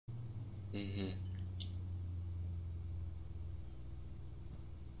Mm-hmm.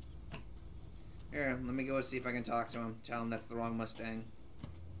 Here, let me go see if I can talk to him. Tell him that's the wrong Mustang.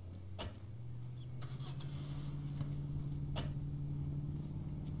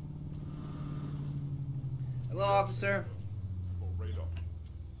 Hello, officer.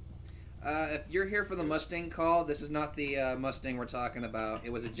 If you're here for the Mustang call, this is not the Mustang we're talking about.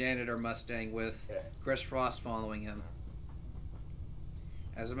 It was a janitor Mustang with Chris Frost following him.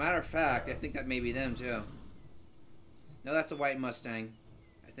 As a matter of fact, I think that may be them too. No, that's a white Mustang.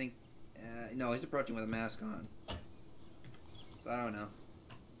 I think... no, he's approaching with a mask on. So I don't know.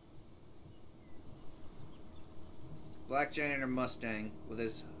 Black janitor Mustang with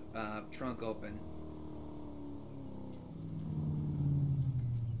his trunk open.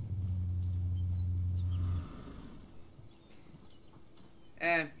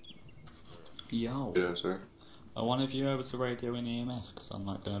 Yo. Yeah, sir. Are one of you able to radio in EMS? Because I'm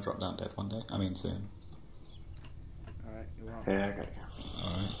like going to drop down dead one day. I mean soon. Alright, you're welcome. Yeah, I got you.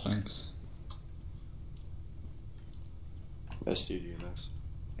 Alright, thanks. SDDMS.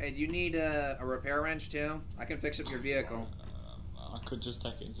 Hey, do you need a repair wrench too? I can fix up your vehicle. I could just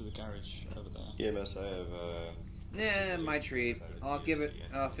take it into the garage over there. EMS, I have, Nah, my treat. I'll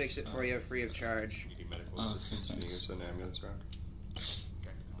fix it for you free of charge. you need medical Oh, assistance. okay, You can thanks. send an ambulance around.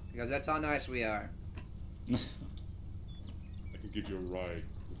 Because that's how nice we are. I can give you a ride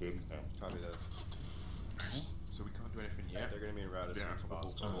within town. Copy that. So we can't do anything yet. They're gonna be around as soon as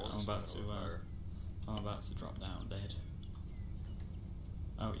possible. Alright, I'm about to drop down dead.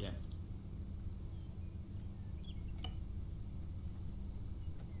 Oh yeah.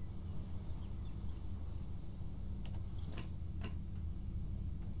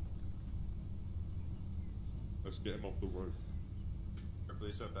 Let's get him off the road.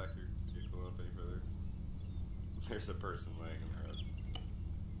 Please don't back your vehicle up any further. There's a person laying in the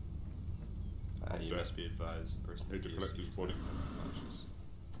road. You must be advised, the person Need to collect his body. unconscious.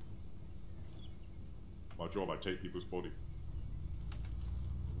 My job, I take people's body.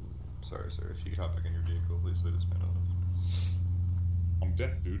 Sorry, sir. If you could hop back in your vehicle, please leave this man alone. I'm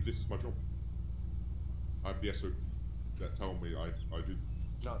deaf, dude. This is my job. I have the SO that tell me I do.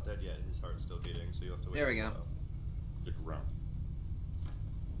 Not dead yet. His heart's still beating, so you'll have to wait. There we a go. while. Stick around.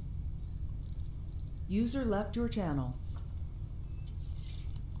 User left your channel.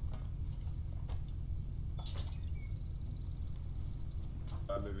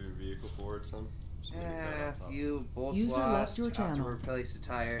 Moving your vehicle forward some. So you can get on A top. few bolts User left lost. your Have to channel. replace the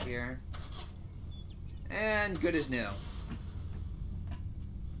tire here. And good as new.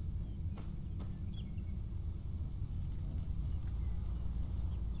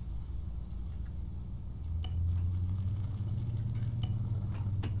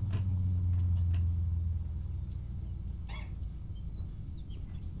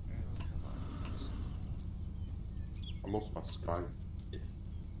 I lost my sky.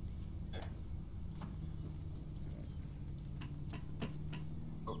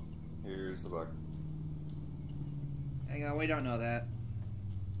 Oh, here's the bug. Hang on, we don't know that.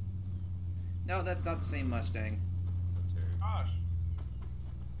 No, that's not the same Mustang. Gosh.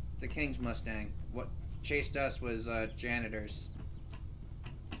 It's a King's Mustang. What chased us was janitors.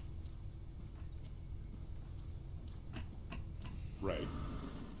 Ray.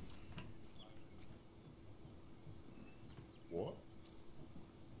 What?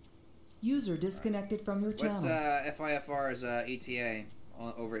 User disconnected from your What's channel. FIFR's ETA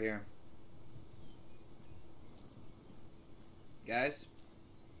over here? Guys?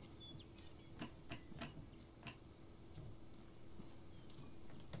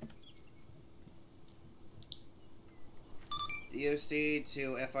 DOC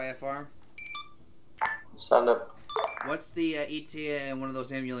to FIFR? Send up. What's the ETA in one of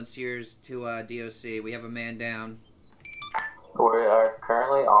those ambulance tiers to DOC? We have a man down. We are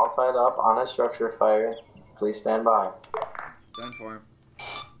currently all tied up on a structure fire. Please stand by. Done for him.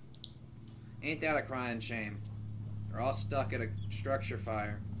 Ain't that a crying shame? They're all stuck at a structure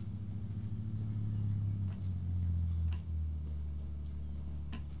fire.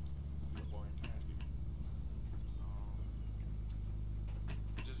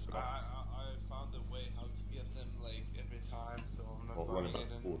 Just I found a way how to get them like every time, so I'm not Well, running running it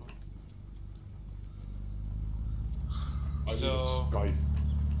back anymore. I So- need a sky.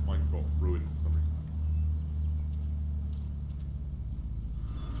 Mine got ruined for some reason.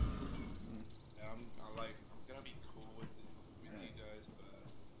 Yeah, I'm like I'm gonna be cool with you guys, but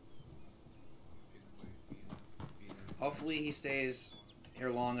Hopefully he stays here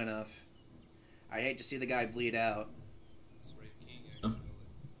long enough. I hate to see the guy bleed out. it's Ray King actually.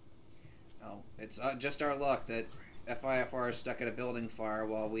 Oh, it's just our luck that FIFR is stuck at a building fire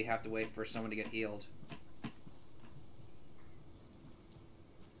while we have to wait for someone to get healed.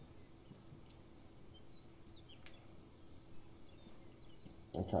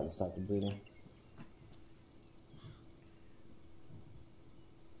 I'm trying to stop the bleeding.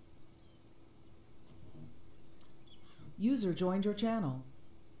 User joined your channel.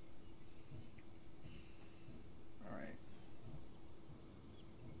 Alright.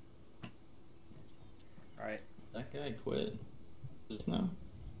 Alright. That guy quit just now.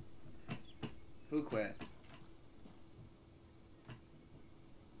 Who quit?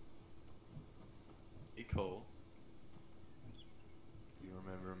 Hey Cole. Do you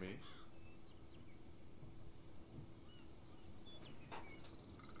remember me?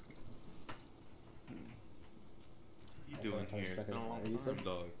 What you doing here? It's been a long time,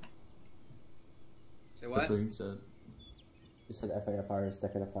 dog. Say what? That's what he said. You said FAFR is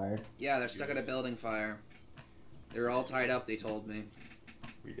stuck in a fire? Yeah, they're stuck at a building fire. They're all tied up, they told me.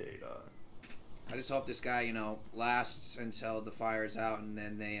 We did, I just hope this guy, you know, lasts until the fire's out and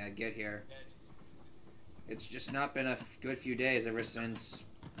then they get here. It's just not been a good few days ever since...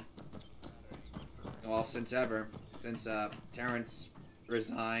 Well, since ever. Since Terrence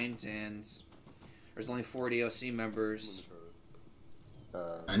resigned and there's only 4 DOC members.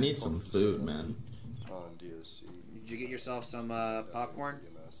 I need some food, man. On DOC. Did you get yourself some popcorn?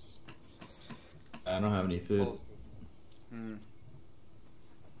 I don't have any food.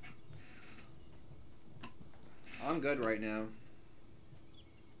 I'm good right now.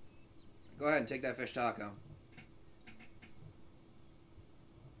 Go ahead and take that fish taco.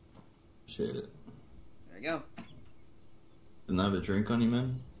 Shit it. There you go. Didn't have a drink on you,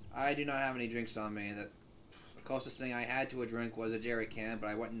 man? I do not have any drinks on me. The closest thing I had to a drink was a jerry can, but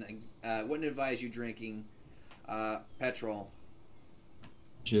I wouldn't advise you drinking petrol.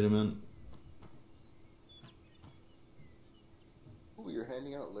 Shit it, man. Oh, you're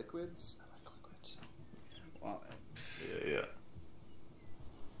handing out liquids? I like liquids. Well, yeah.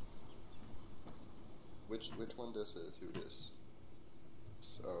 Which one this is? Who this?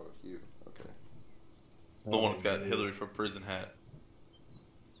 Oh, you. Okay. The one that's got Hillary for prison hat.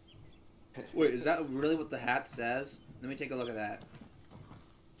 wait, is that really what the hat says? Let me take a look at that.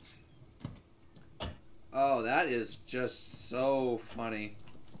 Oh, that is just so funny.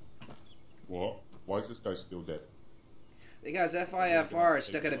 What? Why is this guy still dead? Because FIFR is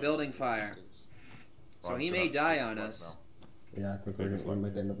stuck at a building fire. So he may die on us. Yeah, I think we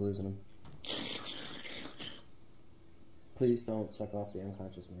might end up losing him. Please don't suck off the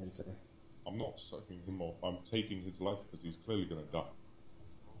unconscious man, sir. I'm not sucking him off. I'm taking his life because he's clearly going to die.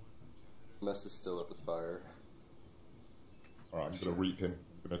 Mess is still at the fire. Alright, I'm going to reap him.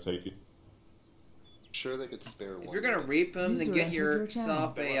 I'm going to take it. Sure, they could spare one. If you're gonna reap him, then User get entered your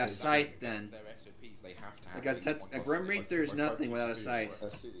yourself channel. a scythe then. Their SOPs, they have to have Because that's, a Grim Reaper is nothing without a scythe. I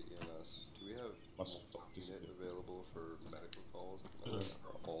see the EMS. Do we have a unit available for medical calls? At the moment?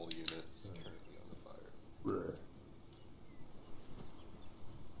 Are all units currently on the fire?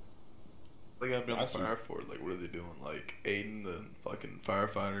 They gotta be on the fire for it. Like, what are they doing? Like, aiding the fucking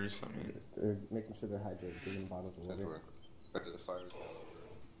firefighters? I mean, They're making sure they're hydrated, giving bottles of water. The fire's all over.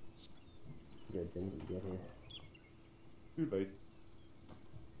 Good thing to get here. Too late.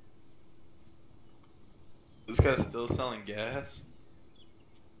 this guy's still selling gas.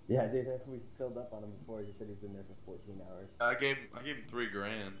 Yeah, dude, we filled up on him before. He said he's been there for 14 hours. I gave him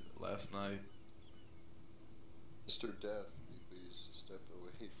 $3,000 last night. Mr. Death, please step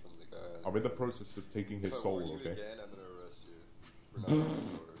away from the guy. I'm in the process of taking his If I soul, want you okay? again, I'm gonna arrest you. We're not going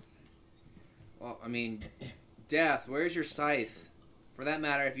forward. Well, I mean, Death, where's your scythe? For that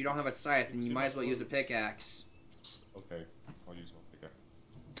matter, if you don't have a scythe, then you might as well use a pickaxe. Okay, I'll use my pickaxe.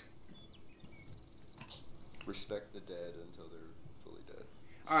 Respect the dead until they're fully dead.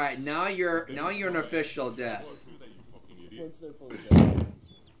 Alright, now you're an official Death. Once they're fully dead.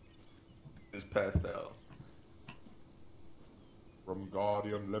 Just passed out. From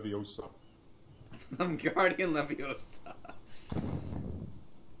Guardian Leviosa. I'm Guardian Leviosa.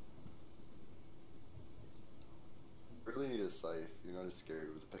 Really need a scythe. You're not as scary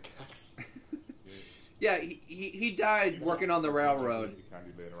with a pickaxe. Yeah, he died working on the railroad.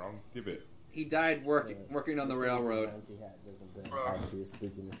 Candy laying around. Give it. He died working on the railroad. Empty hat doesn't add to his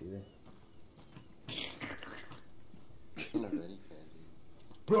spookiness either. I don't have any candy.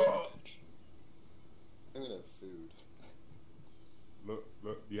 I'm gonna have food.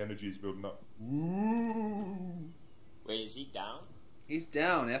 Look, the energy is building up. Woo! Wait, is he down? He's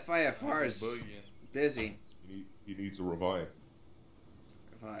down. FIFR is busy. He needs a revive.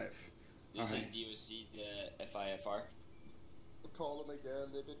 5. This Alright. is DOC, the FIFR. call them again.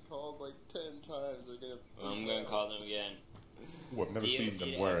 They've been called like 10 times. They're gonna. I'm gonna call them again. Ooh, I've never seen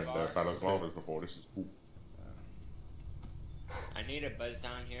them wearing their balaclavas before. This is cool. I need a buzz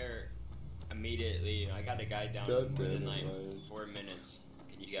down here immediately. I got a guy down God within damn like it, Ryan. 4 minutes.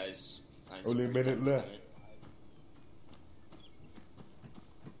 Can you guys find Only a some minute time left. to come in?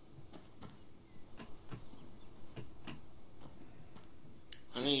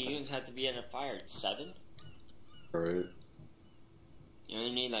 How many units have to be in a fire? 7? Alright. You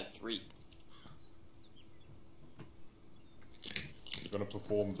only need like 3. You're gonna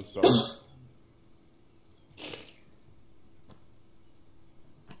perform the song.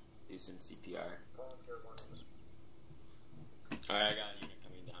 Do some CPR. Alright, I got a unit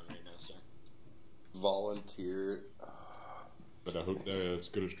coming down right now, sir. Volunteer. But I hope they're as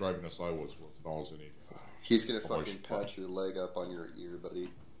good as driving as I was when I was in it. He's gonna fucking patch your leg up on your ear, buddy.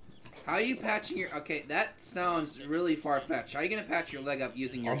 How are you patching your... Okay, that sounds really far-fetched. How are you going to patch your leg up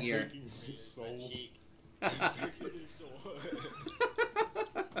using your ear? taking his soul.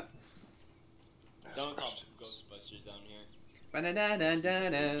 Someone called Ghostbusters down here.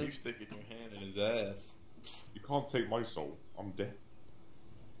 Ba-da-da-da-da-da. Keep sticking your hand in his ass. You can't take my soul. I'm dead.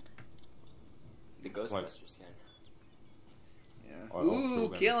 The Ghostbusters can. Yeah. I'll Ooh,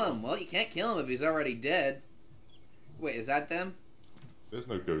 them. kill him. Well, you can't kill him if he's already dead. Wait, is that them? There's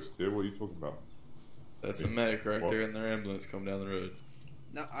no ghost here. What are you talking about? That's a medic right What? there in their ambulance coming down the road.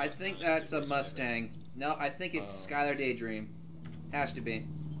 No, I think that's a Mustang. No, I think it's Skylar Daydream. Has to be.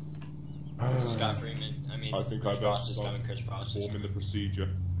 Scott Freeman. I mean, I think Chris I Frost best is coming. Chris Frost is performing coming. the procedure.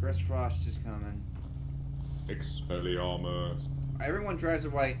 Chris Frost is coming. Expelliarmus. Everyone drives a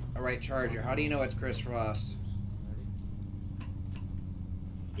right Charger. How do you know it's Chris Frost?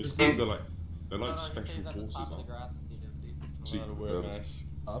 These things are like special forces. aren't they? I'm not aware of that.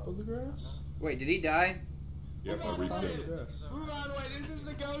 Top of the grass? Wait, did he die? Yeah, I read Top it. of the grass. Move on, wait, this is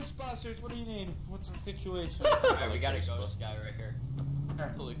the Ghostbusters. What do you need? What's the situation? Alright, we got a ghost guy right here.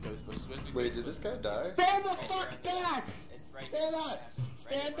 Wait, did this guy die? Stand the fuck back! It's right Stand here. up!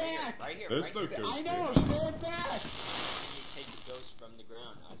 Stand Right here, back! Right here. There's Right no here. ghost. I know, stand back! You take the ghost from the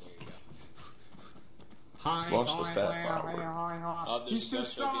ground. Oh, there you go. Hi, Launch the hi, fat hi, flower. hi, hi. Oh, there's He's a too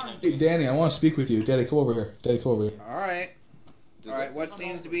ghost right strong! behind Hey, you. Danny, I want to speak with you. Daddy, come over here. Daddy, come over here. All right. All right. What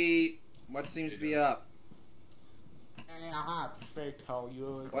seems to be up?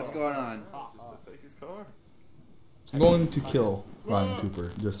 What's going on? Let's take his car. I'm going to kill Ryan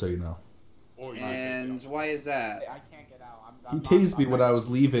Cooper, just so you know. And why is that? I can't get out. He tased me when I was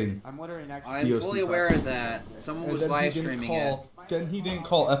leaving. I'm literally next to I'm DOC fully aware of that. Someone And was then he live didn't streaming it. Then he didn't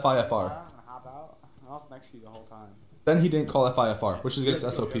call FIFR. Hop out. I was next to you the whole time. Then he didn't call FIFR, which is against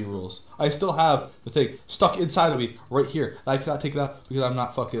SOP rules. I still have the thing stuck inside of me right here. I cannot take it out because I'm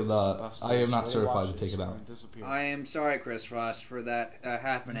not fucking. I am not certified to take it out. I am sorry, Chris Frost, for that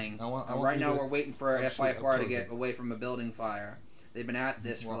happening. I want right you now, to- we're waiting for Actually, FIFR to I'll get tell away from a building fire. They've been at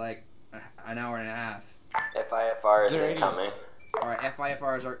this for like an hour and a half. FIFR is Dirty. incoming. All right,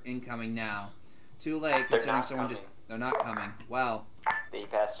 FIFRs are incoming now. Too late, considering not someone coming. they're not coming. Well, He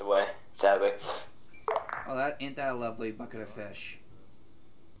passed away, sadly. oh, ain't that a lovely bucket of fish?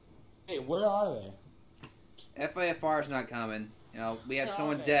 Hey, where are they? FIFR is not coming. You know, we had Where are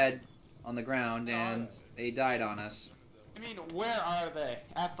someone they? dead on the ground Where are and they died on us. I mean, where are they?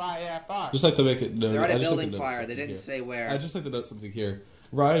 FIFR. Just like to make it known. They're at I a just like building to note fire. They something didn't here. say where. I just like to note something here.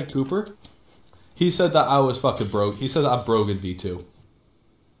 Ryan Cooper, he said that I was fucking broke. He said that I'm broke in V2. Which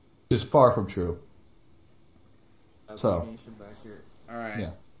is far from true. So, All right.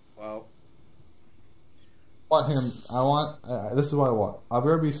 Yeah. Well, this is what I want. I'm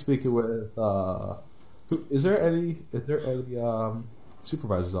gonna be speaking with, is there any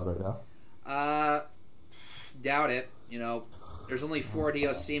supervisors on right now? doubt it. You know, there's only 4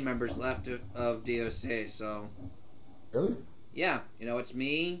 DOC members left of DOC, so Really? yeah. You know, it's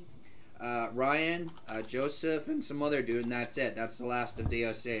me, Ryan, Joseph, and some other dude, and that's it. That's the last of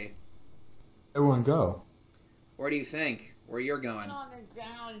DOC. Everyone go. Where do you think? Where you're going? On the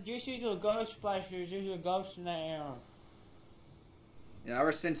ground, just use the Ghostbusters. There's a ghost in the air. You know,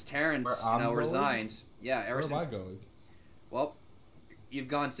 ever since Terrence, Where I'm going? resigned. Yeah, ever Where am since. I going? Well, you've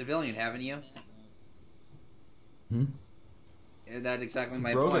gone civilian, haven't you? Hmm? Yeah, that's exactly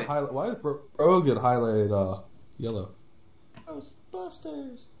my Brogan point. why is Brogan highlighted yellow?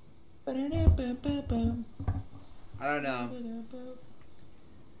 Ghostbusters. I don't know.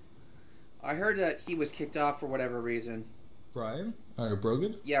 I heard that he was kicked off for whatever reason. Brian? Or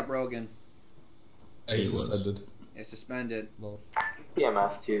Brogan? Yeah, Brogan He's suspended. is suspended.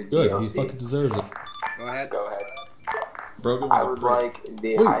 PMS to Good, DOC. he fucking deserves it. Go ahead. Go ahead. Brogan I was would a prick. like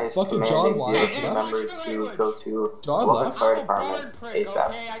the Wait, highest fucking John commanding Wise DOC left? members to go to John local left? fire department prick, ASAP.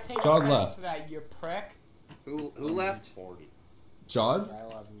 okay? I take John offense left. to that, you prick. Who left? John?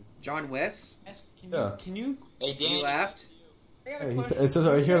 John Wiss? Yes, Yeah. Can you? Hey, He Dan. left? I got a Hey, question. it says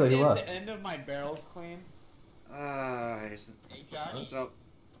right here that he Can you left. get the end of my barrels clean. Hey, Johnny. So,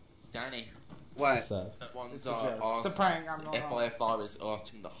 Danny, what? Sad. that one's It's a prank. I'm not. FIFR is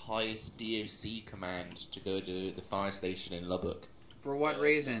asking the highest DOC command to go to the fire station in Lubbock. For what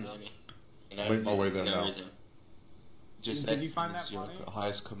reason? You know, Make my way there no now. reason. Just Did said you find it's that your funny?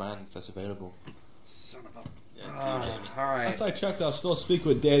 highest command that's available. Son of a... Yeah, Alright. Last I checked, I'll still speak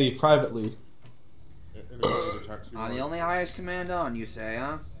with Danny privately. On the only highest command on, you say,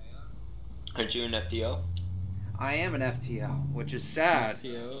 huh? Aren't you an FTO? I am an FTO, which is sad.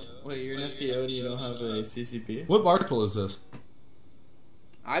 FTO? Wait, you're an FTO and you don't have a CCP? What article is this?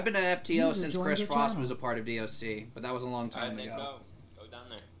 I've been an FTO User since joined Chris your Frost channel. was a part of DOC, but that was a long time Alright, then ago. go. Go down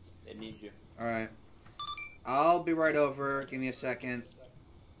there. They need you. Alright. I'll be right over. Give me a second.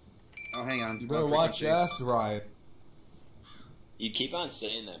 Oh, hang on. You better On watch your frequency. ass, Ryan. You keep on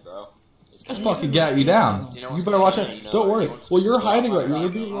saying that, bro. It's Just kinda- fucking got you down. You know You what's better watch funny? it. You know, Don't worry. you want to Well, you're go hiding out right. You're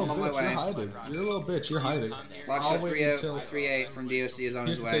right being a now. little I'm on my bitch. way. You're hiding. You're a little bitch. You're hiding. Box I'll of wait 30 until- 38 from DOC is on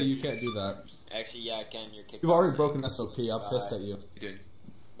Here's his the thing. way. You can't do that. Actually, yeah, Ken, you're kicked. You've already off. broken SOP. I'm pissed Bye. at you. You did.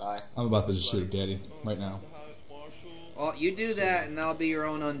 Bye. I'm about to just shoot Daddy right now. Well, you do that, and that'll be your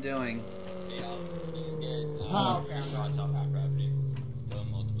own undoing. Hey, I'll get, Oh, okay. Ross off that property. Tell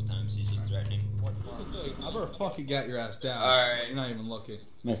him multiple times he's just threatening. I better fucking got your ass down. Alright. You're not even looking.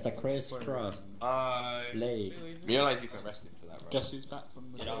 Mr. Chris Frost, Blade. Realize you can arrest him for that, right? Guess who's back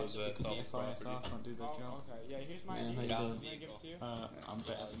from the Get out because of the the FIFR can't do their Oh, job. okay. Yeah, here's my. Yeah, how you Get out doing? of the vehicle. I'm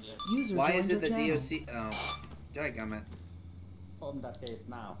better than you. User Why joined is it your the channel. DOC... Oh, dadgummit. Open that gate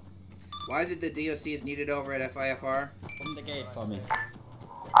now. Why is it the DOC is needed over at FIFR? Open the gate for me.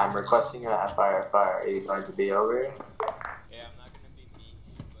 I'm requesting an FIR fire. Are you going to be over here? Yeah, I'm not gonna be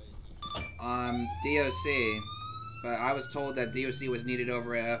mean, but DOC. But I was told that DOC was needed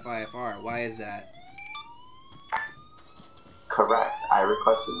over at FIFR. Why is that? Correct. I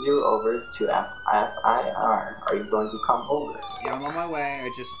requested you over to FIR. Are you going to come over? Yeah, I'm on my way. I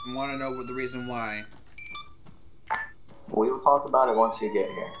just want to know what the reason why. We will talk about it once you get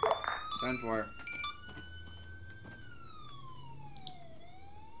here. 10-4.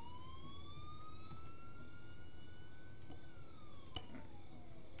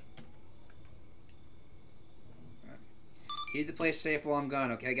 Keep the place safe while I'm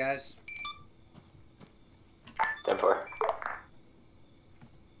gone, okay, guys? 10-4.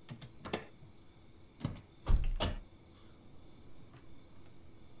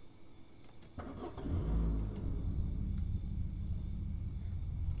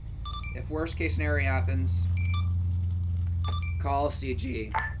 If worst case scenario happens, call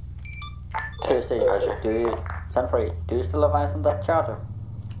CG. Tuesday, Roger. Do you, Sanfrey, do you still advise on that charter?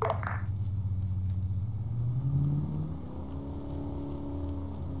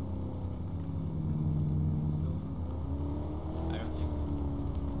 I don't think.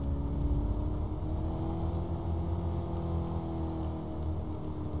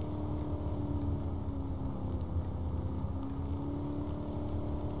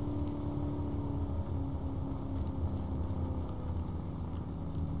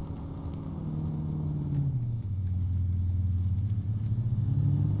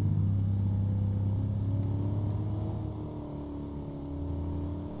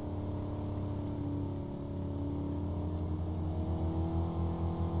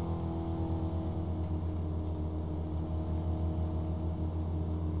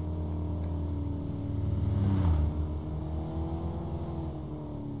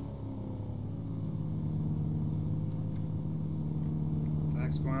 What the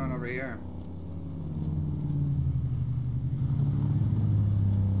heck's going on over here?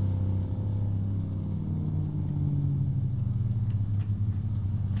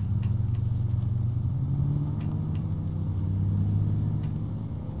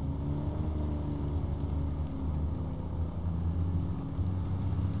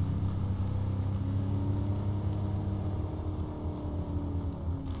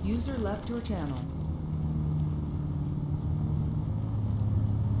 User left your channel.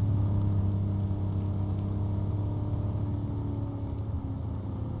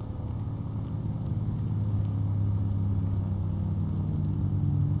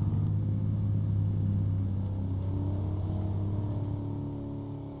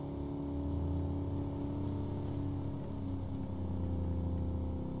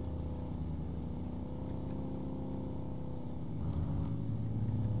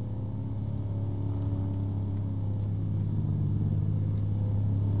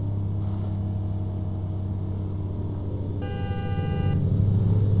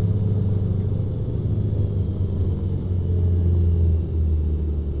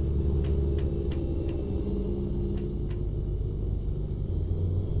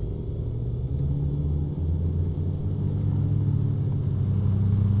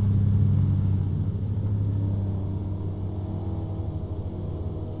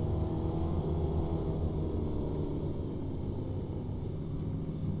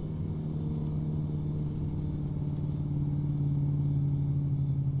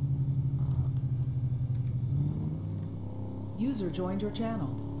 User joined your channel.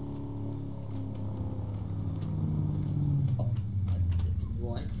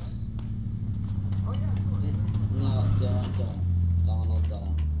 What? Oh yeah, no, Donald.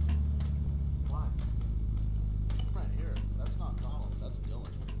 Why? Right here. That's not Donald. That's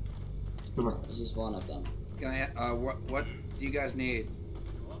Dylan. This is one of them. Can I? What do you guys need?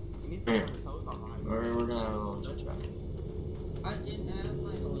 Here. We're gonna have a little chit chat. I didn't have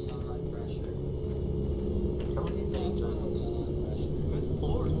my hose on high pressure. Come on. I didn't have my hose on high pressure.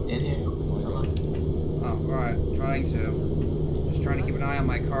 In here. Come on. Oh, alright. Trying to. Just trying to keep an eye on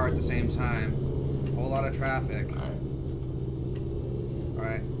my car at the same time. Whole lot of traffic.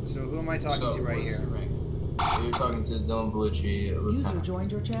 Alright. So who am I talking to right here? You're talking to Dylan Bellucci, User Lieutenant.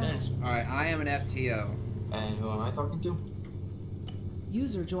 joined your channel. Alright, I am an FTO. And who am I talking to?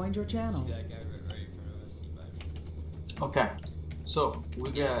 User joined your channel. Okay, so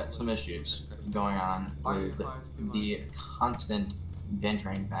we got some issues going on with the constant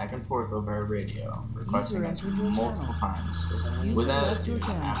bantering back and forth over our radio, requesting us multiple times. With that,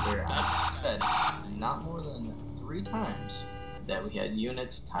 after I said not more than 3 times that we had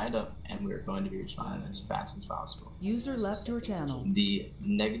units tied up and we were going to be responding as fast as possible. User left your channel. The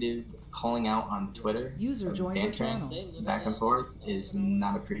negative calling out on Twitter, User joined your channel. back and forth, is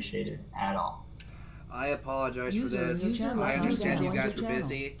not appreciated at all. I apologize for this. I understand you guys were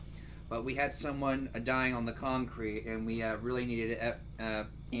busy, but we had someone dying on the concrete, and we really needed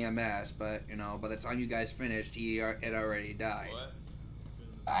EMS. But you know, by the time you guys finished, he had already died.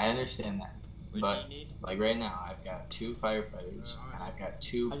 I understand that, but like right now, I've got 2 firefighters and I've got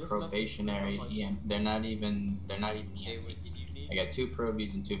 2 probationary EM. They're not even EMTs. I got 2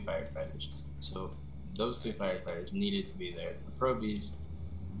 probies and 2 firefighters. So those 2 firefighters needed to be there. The probies,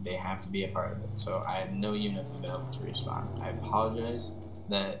 they have to be a part of it. So I had no units available to respond. I apologize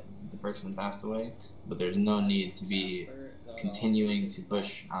that the person passed away, but there's no need to be continuing to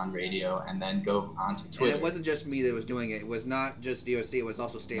push on radio and then go onto Twitter. And it wasn't just me that was doing it. It was not just DOC. It was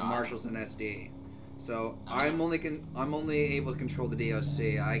also state marshals and SD. So I'm only able to control the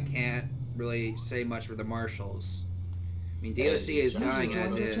DOC. I can't really say much for the marshals. I mean, DOC is dying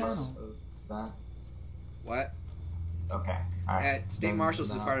as is. What? Okay. All right. State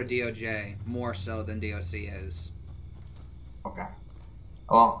marshals is part of DOJ more so than DOC is. Okay.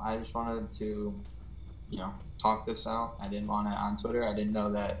 Well, I just wanted to, talk this out. I didn't want it on Twitter. I didn't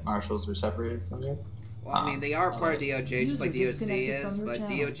know that marshals were separated from you. Well, I mean, they are part of DOJ, just like DOC is, but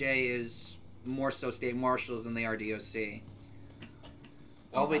DOJ is more so state marshals than they are DOC.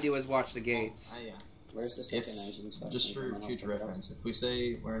 All we do is watch the gates. Where's the second engine? Just for future reference, if we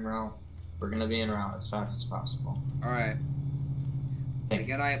say we're en route, we're going to be en route as fast as possible. Alright.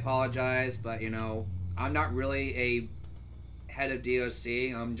 Again, I apologize, but, I'm not really a head of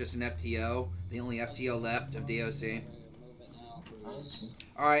DOC. I'm just an FTO. The only FTO left of DOC.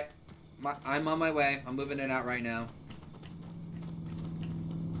 Alright. I'm on my way. I'm moving it out right now.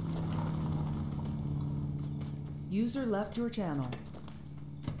 User left your channel.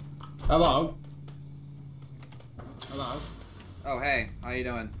 Hello. Hello. Oh, hey. How you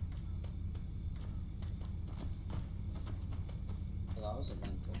doing? Well, that was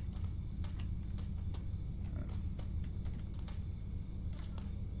eventful.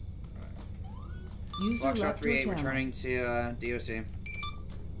 User Foxtrot left your 38 channel. returning to DOC.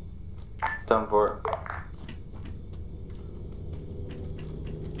 Done for it.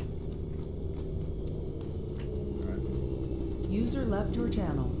 User left your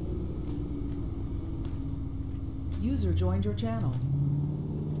channel. User joined your channel.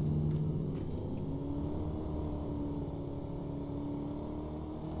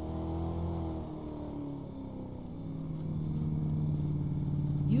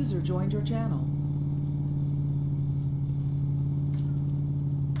 User joined your channel.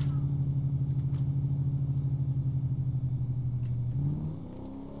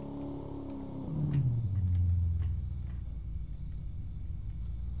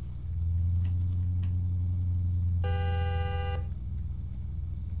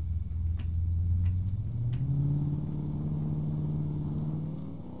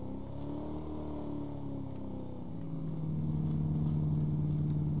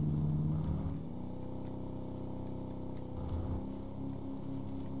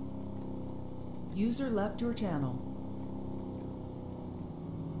 User left your channel.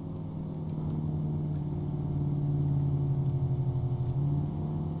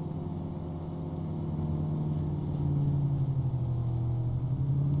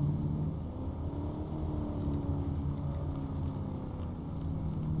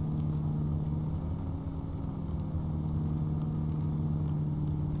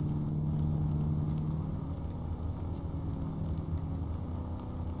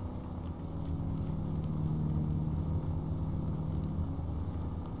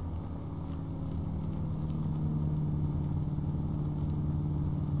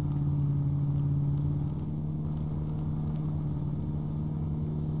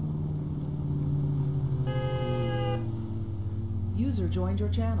 User joined your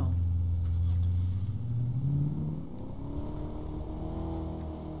channel.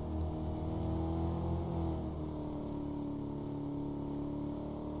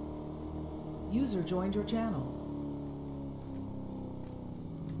 User joined your channel.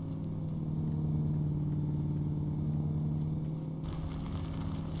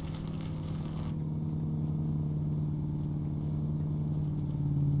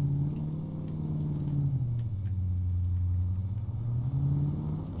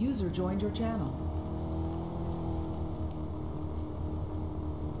 User joined your channel.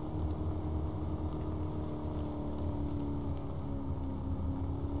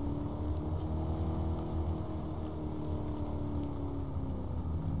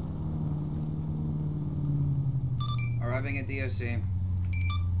 Arriving at DOC.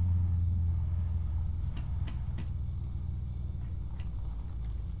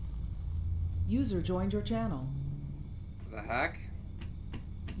 User joined your channel. The heck?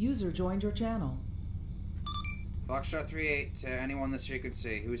 User joined your channel. Foxtrot 38 to anyone this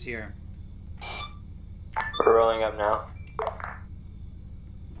frequency. Who's here? We're rolling up now.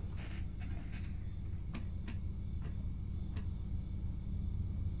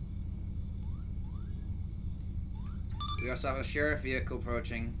 We also have a sheriff vehicle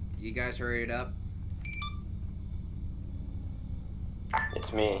approaching. You guys hurry it up.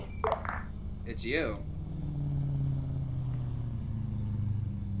 It's me. It's you.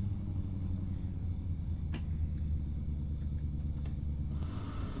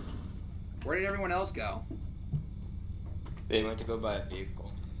 Where did everyone else go? They went to go buy a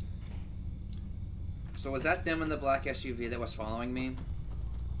vehicle. So was that them in the black SUV that was following me?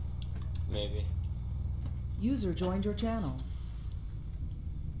 Maybe. User joined your channel.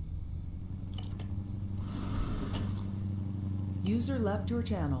 User left your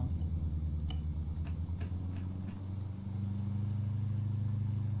channel.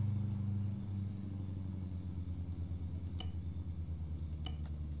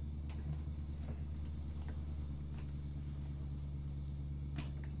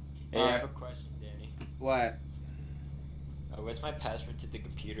 Hey, I have a question, Danny. What? What's my password to the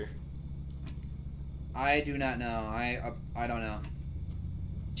computer? I do not know. I don't know.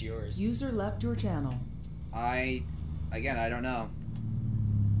 It's yours. User left your channel. Again, I don't know.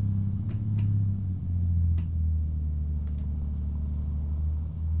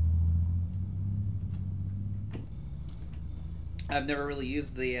 I've never really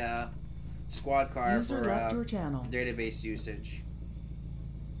used the squad car User for left your channel. database usage.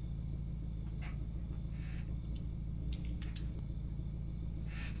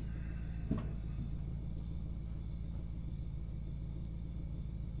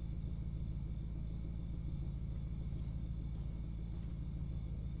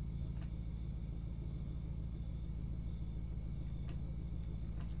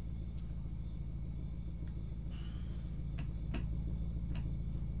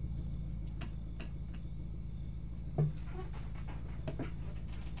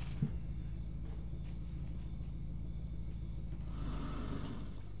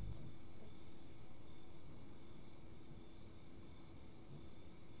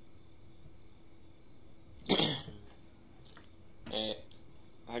 Hey,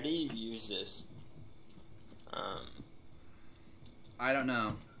 how do you use this? I don't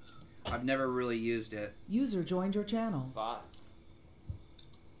know. I've never really used it. User joined your channel. Bot.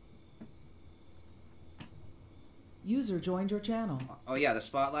 User joined your channel. Oh yeah, the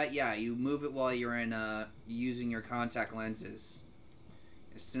spotlight. Yeah, you move it while you're in using your contact lenses.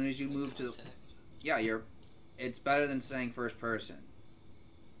 As soon as you move to the, yeah, it's better than saying first person.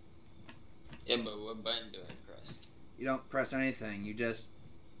 Yeah, but what button do I press? You don't press anything. You just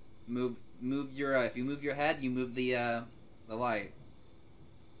move your. If you move your head, you move the light.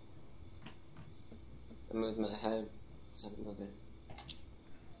 I moved my head. So I'm moving.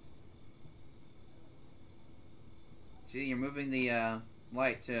 See, you're moving the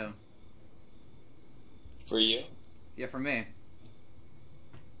light too. For you? Yeah, for me.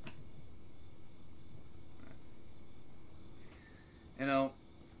 You know,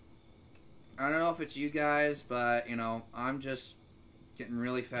 I don't know if it's you guys, but, you know, I'm just getting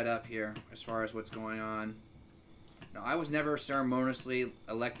really fed up here as far as what's going on. You know, I was never ceremoniously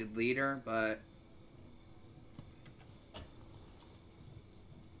elected leader, but...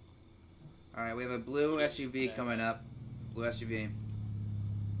 Alright, we have a blue SUV coming up. Blue SUV.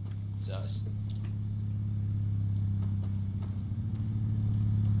 It's us.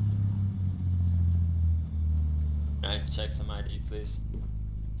 Alright, check some ID, please.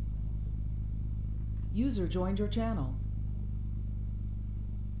 User joined your channel.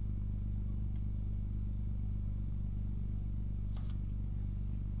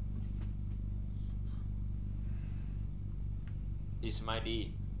 He's my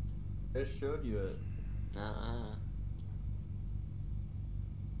D. I showed you it.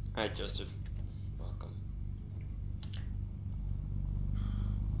 Alright, Joseph. Welcome.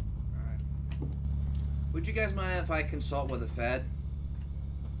 Would you guys mind if I consult with the Fed?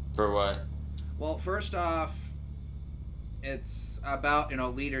 For what? Well, first off, it's about,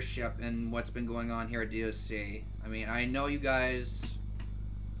 leadership and what's been going on here at DOC. I mean, I know you guys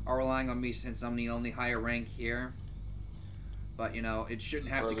are relying on me since I'm the only higher rank here, but, it shouldn't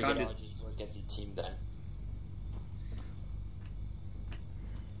have to come to... we could all just work as a team then.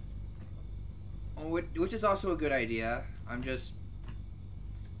 Which is also a good idea. I'm just...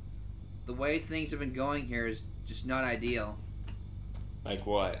 The way things have been going here is just not ideal. Like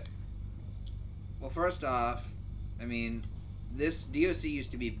what? Well, first off, I mean, this DOC used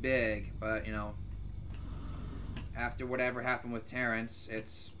to be big, but, after whatever happened with Terrence,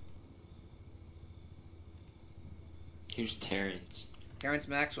 it's... Who's Terrence? Terrence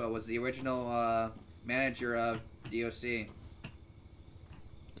Maxwell was the original manager of DOC.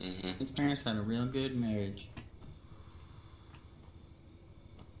 His parents had a real good marriage.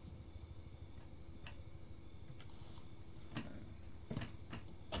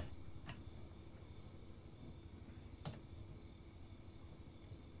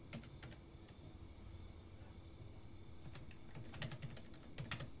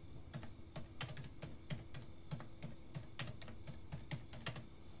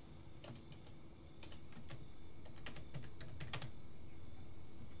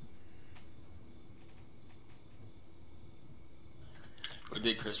 What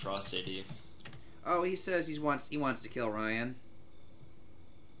did Chris Ross say to you? Oh, he says he wants to kill Ryan.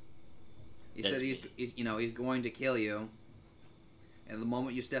 He said he's going to kill you. And the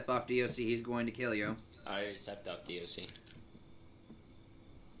moment you step off DOC, he's going to kill you. I already stepped off DOC.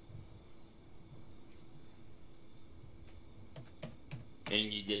 And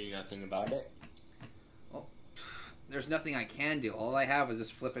you did nothing about it? Well, there's nothing I can do. All I have is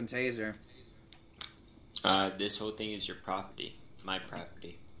this flippin' taser. This whole thing is your property. My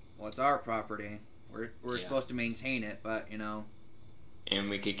property. Well, it's our property. We're supposed to maintain it, but, And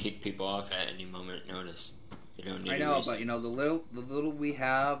we could kick people off at any moment notice. You don't need I know, but, the little we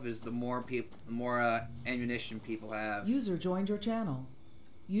have is the more ammunition people have. User joined your channel.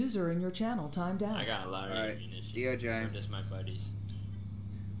 User in your channel timed out. I got a lot of ammunition. DOJ. For just my buddies.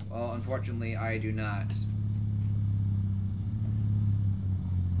 Well, unfortunately, I do not.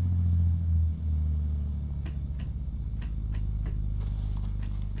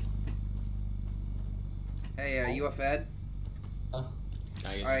 Hey, you a Fed?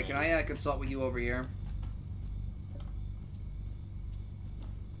 Alright, can I consult with you over here?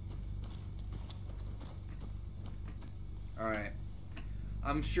 Alright.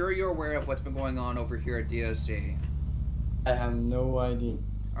 I'm sure you're aware of what's been going on over here at DOC. I have no idea.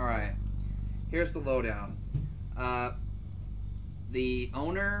 Alright. Here's the lowdown. The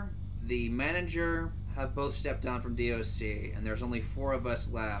owner, the manager have both stepped down from DOC, and there's only 4 of us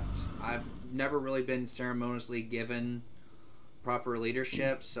left. I've never really been ceremoniously given proper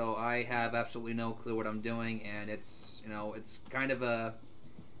leadership, so I have absolutely no clue what I'm doing, and it's, it's kind of a...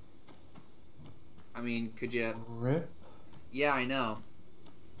 I mean, could you... Rip? Yeah, I know.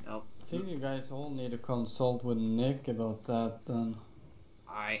 Nope. I think you guys all need to consult with Nick about that then.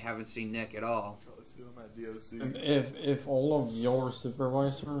 I haven't seen Nick at all. If all of your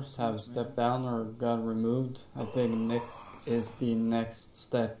supervisors have stepped down or got removed, I think Nick is the next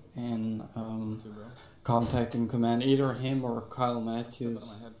step in contacting command. Either him or Kyle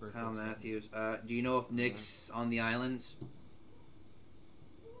Matthews. Kyle Matthews. Do you know if Nick's on the islands?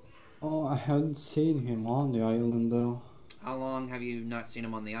 Oh, I haven't seen him on the island though. How long have you not seen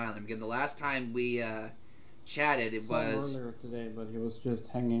him on the island? Because the last time we chatted, it was... earlier today, but he was just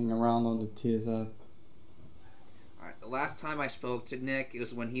hanging around on the TSF. Alright, the last time I spoke to Nick, it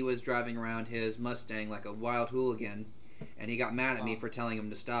was when he was driving around his Mustang like a wild hooligan, and he got mad at me for telling him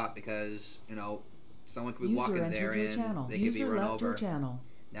to stop because, someone could be walking there and they could be run over.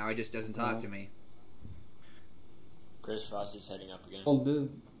 Now he just doesn't talk to me. Chris Ross is heading up again. Well,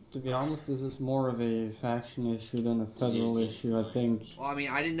 to be honest, this is more of a faction issue than a federal issue, I think. Well, I mean,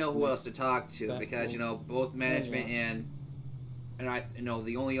 I didn't know who else to talk to because, both management and I,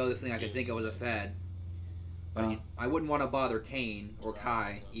 the only other thing I could think of was a Fed. But I wouldn't want to bother Kane or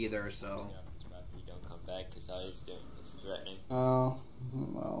Kai either, so. You don't come back because all he's doing is threatening. Oh,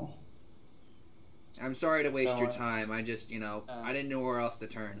 well. I'm sorry to waste your time. I just, I didn't know where else to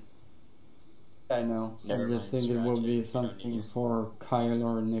turn. I know. I just think it will be something for Kyle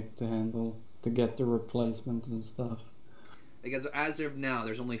or Nick to handle, to get the replacement and stuff. Because as of now,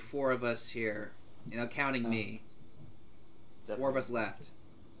 there's only 4 of us here, counting me. 4 of us left.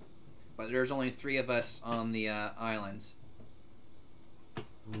 But there's only 3 of us on the islands.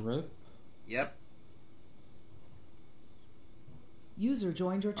 Rip. Yep. User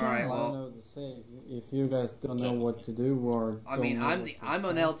joined your channel. Alright, well, I don't know what to say. If you guys don't know what to do or I don't mean, know I'm what the to I'm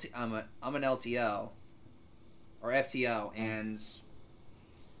an do, LT I'm an LTO or FTO, and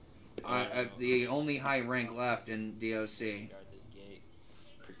the only high rank left in DOC. Guard this gate.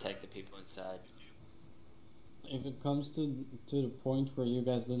 Protect the people inside. if it comes to the point where you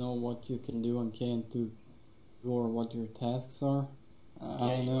guys don't know what you can do and can't do, or what your tasks are, I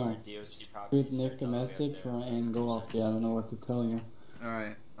don't know. Shoot Nick a message and go off. Yeah, I don't know what to tell you.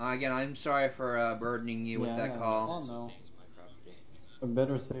 Alright. Again, I'm sorry for burdening you with that call. Oh no.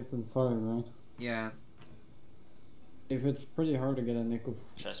 Better safe than sorry, right? Yeah. If it's pretty hard to get a nickel,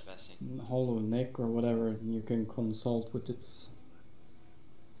 hollow Nick or whatever, you can consult with its.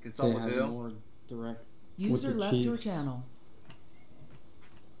 Consult with who? More direct. User with the left your chiefs. channel.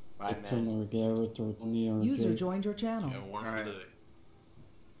 Tim or Garrett or Tony or User Jake. joined your channel. Alright.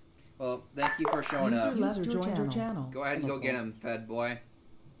 Well, thank you for showing up. User joined your channel. Go ahead and go get him, Fed boy.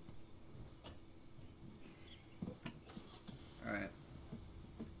 Alright.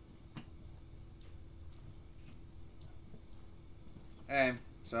 Hey,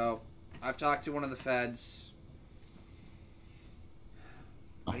 so I've talked to one of the feds.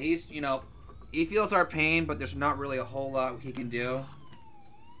 He's, he feels our pain, but there's not really a whole lot he can do.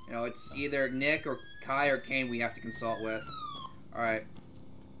 It's either Nick or Kai or Kane we have to consult with. Alright.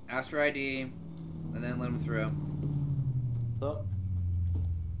 Ask for ID, and then let him through. So,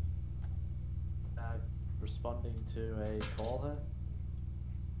 responding to a call here.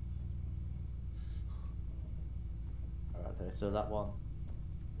 Okay, so that one.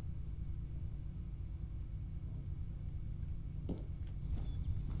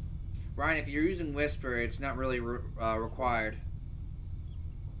 Ryan, if you're using Whisper, it's not really required.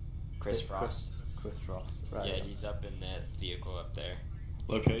 Chris Frost. Chris Frost, right. Yeah, he's up in that vehicle up there.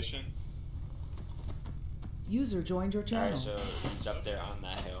 Location? User joined your channel. Alright, so he's up there on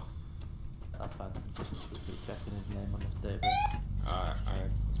that hill. That's fine. Just checking his name on this database.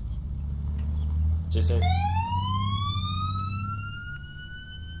 Alright. Just say.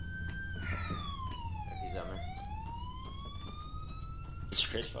 He's up there. Does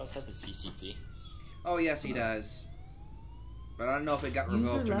Chris Frost have a CCP? Oh, yes, he does. But I don't know if it got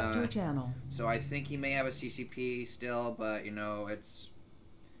User revoked or left not. your channel. So I think he may have a CCP still, but, it's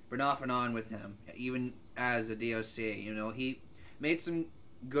been off and on with him. Even as a DOC, he made some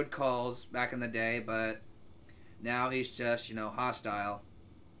good calls back in the day, but now he's just, hostile.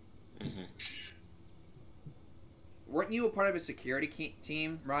 Mm-hmm. Weren't you a part of a security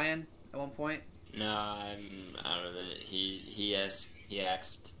team, Ryan, at one point? No, I'm out of it. He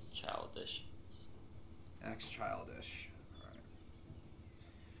acts childish. Acts childish.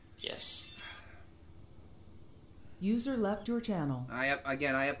 Yes. User left your channel. I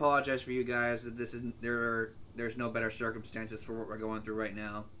apologize for you guys that there's no better circumstances for what we're going through right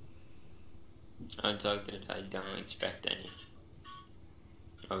now. It's all good. I don't expect any.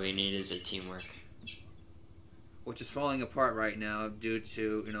 All we need is a teamwork. Which is falling apart right now due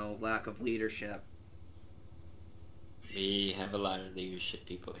to, lack of leadership. We have a lot of leadership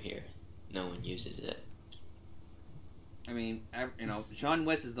people here. No one uses it. I mean, John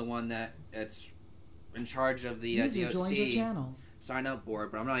West is the one that's in charge of the User joined your DOC channel. sign-up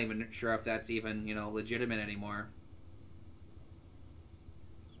board, but I'm not even sure if that's even, legitimate anymore.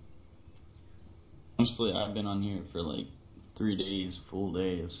 Honestly, I've been on here for like 3 days, full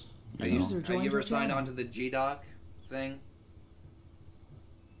days. Are you ever signed on to the GDoc thing?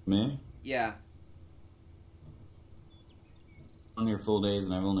 Me? Yeah. I'm on here full days,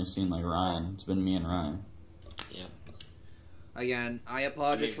 and I've only seen like Ryan. It's been me and Ryan. Yeah. Again, I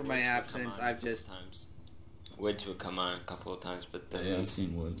apologize for my absence. I've just. Woods would come on a couple of times, but then. Yeah, I've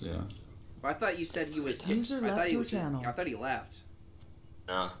seen Woods. Yeah. Well, I thought you said he was. User left your channel. I thought he left.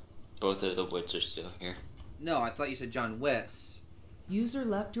 No, both of the Woods are still here. No, I thought you said John West. User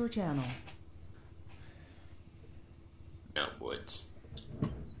left your channel. No, Woods.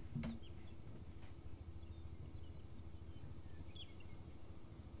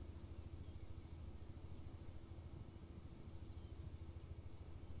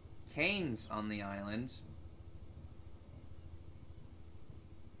 Kane's on the island.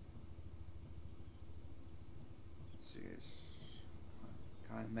 Let's see.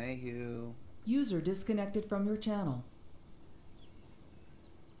 Kai Mayhew. User disconnected from your channel.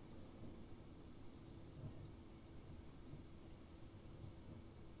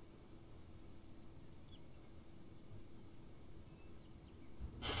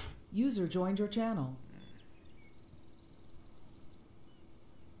 User joined your channel.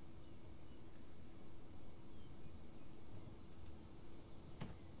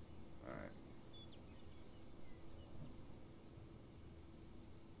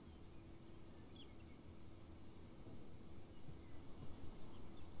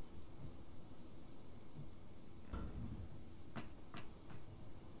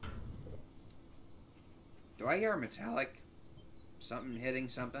 Do I hear a metallic? Something hitting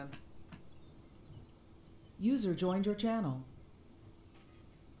something? User joined your channel.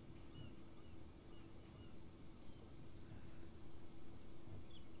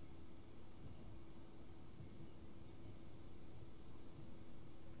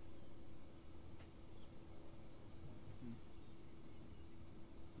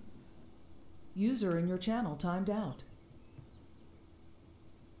 User in your channel timed out.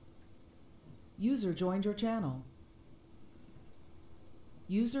 User joined your channel.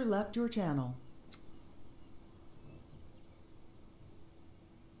 User left your channel.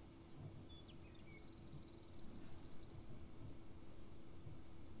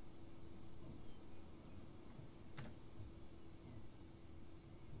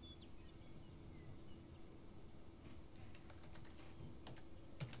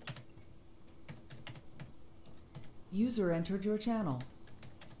 User entered your channel.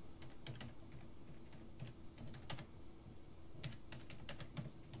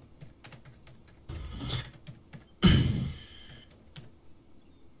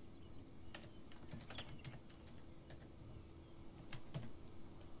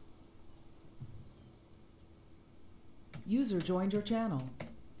 User joined your channel.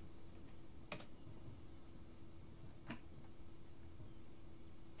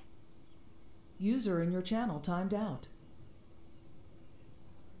 User in your channel timed out.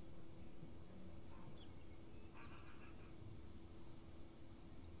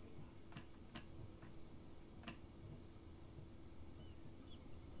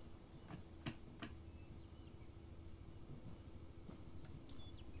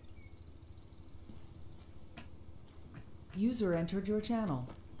 User entered your channel.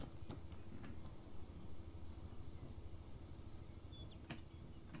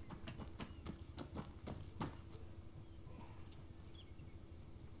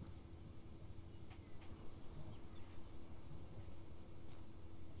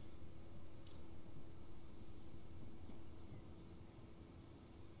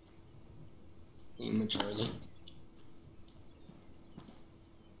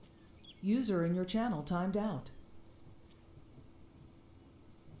 User in your channel timed out.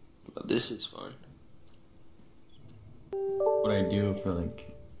 Well, this is fun. What I do for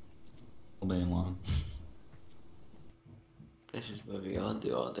like all day long. This is what we all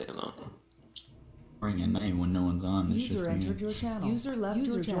do all day long. During at night when no one's on. It's User just entered me. your channel. User left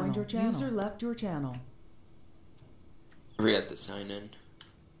your channel. Joined your channel. User left your channel. We have to sign in.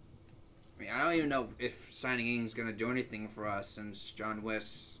 I mean, I don't even know if signing in is going to do anything for us since John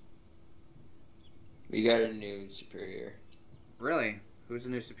Wiss. We got a new superior. Really? Who's the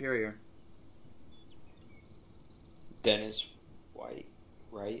new superior? Dennis White,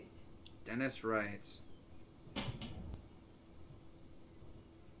 right? Dennis Wright.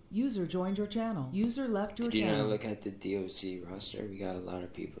 User joined your channel. User left your Did you channel. not look at the DOC roster? We got a lot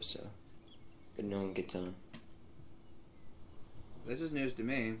of people, so. But no one gets on. This is news to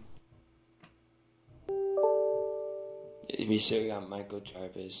me. We still got Michael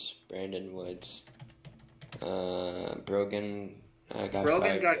Jarvis, Brandon Woods, Brogan got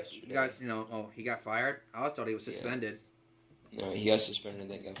fired yesterday. He got fired? I always thought he was suspended. Yeah. No, he got suspended and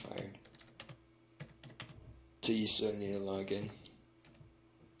then got fired. So you still need to log in.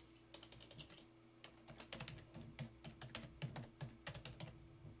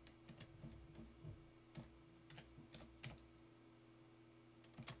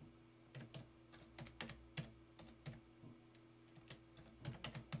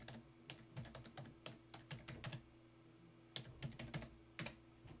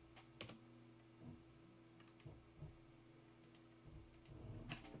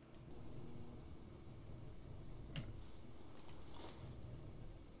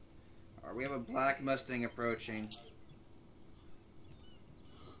 We have a black Mustang approaching.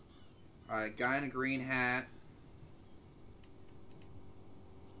 Alright, guy in a green hat.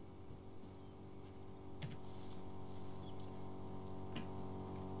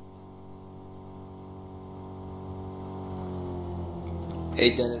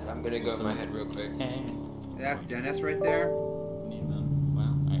 Hey Dennis, I'm gonna go in my head real quick. Hey. That's Dennis right there. Need them. Well,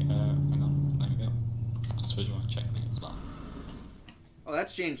 hang on. There we go. I suppose you want to check me as well. Oh,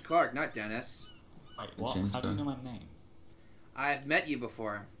 that's James Clark, not Dennis. Wait, what? How do you know my name? I've met you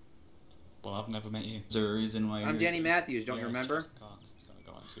before. Well, I've never met you. Is there a reason why I'm Danny Matthews, don't you remember? It's gonna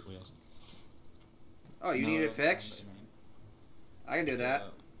go on 2 wheels. Oh, you need it fixed? I can do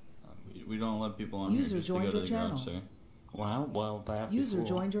that. We don't let people on User here just joined to go your to the channel. garage, sir. Well, they have User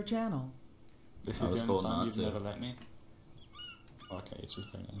before. joined your channel. This is I was the only told time not you've to. never let me. Okay, it's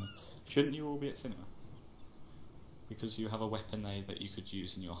referring. Shouldn't you all be at cinema? Because you have a weapon there that you could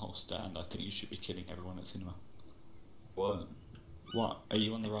use in your holster, and I think you should be killing everyone at cinema. What? What? Are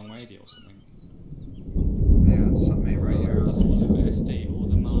you on the wrong radio or something? Yeah, it's something right here. The university, all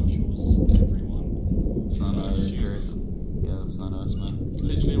the marshals, everyone. It's not us, shoot. Chris. Yeah, that's not us, man.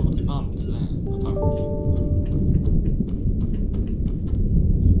 Literally all the departments are there, apart from you.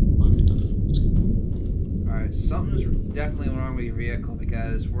 Okay, done. Alright, something's definitely wrong with your vehicle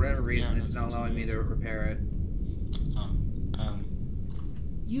because for whatever reason it's not allowing me to repair it.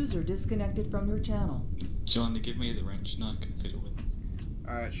 User disconnected from your channel. Do you want to give me the wrench and I can fiddle with it?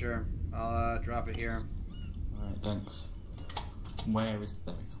 Alright, sure. I'll drop it here. Alright, thanks. Where is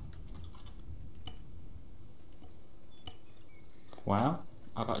the... Wow,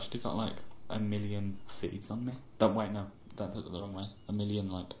 I've actually got like 1 million seeds on me. Don't wait, no, don't put it the wrong way. 1 million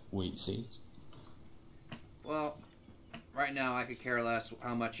like wheat seeds. Well, right now I could care less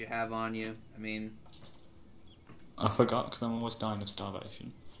how much you have on you. I mean... I forgot because I'm always dying of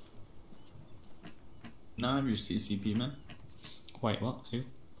starvation. None of your CCP, man. Wait, what? Who?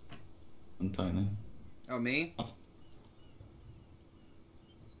 I'm tiny. Oh, me?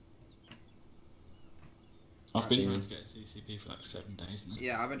 I've been trying to get a CCP for like 7 days now.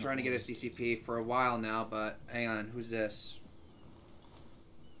 Yeah, I've been trying to get a CCP for a while now, but hang on, who's this?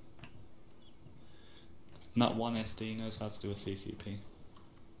 Not one SD knows how to do a CCP.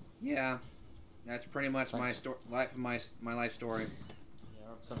 Yeah, that's pretty much my life story.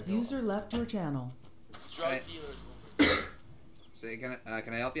 User left your channel. Drug dealers. So can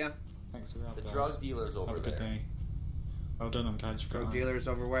I help you? Thanks for help. The drug dealers over Have a there. good day. Well done, I'm glad you got Drug that. dealers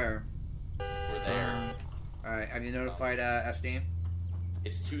over where? We're there. Alright, have you notified SD?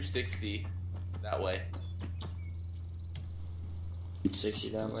 It's 260 that way. 260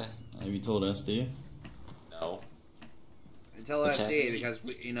 that way. Have you told SD? No. Tell What's SD happening? because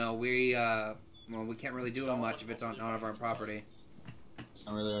we can't really do much if it's on none of our property. It's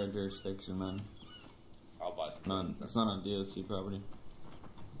not really our jurisdiction, man. I'll buy some. It's not on DOC property.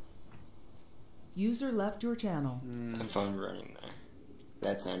 User left your channel. I'm phone running there.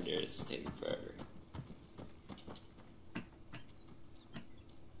 That thunder is taking forever.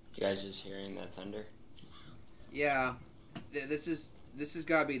 You guys just hearing that thunder? Yeah, this has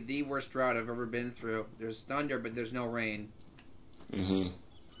got to be the worst drought I've ever been through. There's thunder, but there's no rain.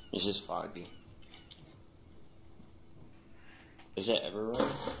 It's just foggy. Does it ever rain?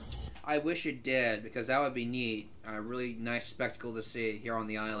 I wish it did, because that would be neat. A really nice spectacle to see here on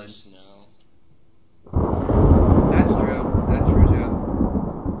the island. Snow. That's true. That's true too.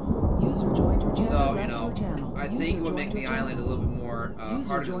 User joined your channel. So, your channel. I think it would make the island a little bit more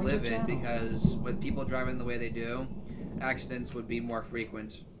harder to live in because with people driving the way they do, accidents would be more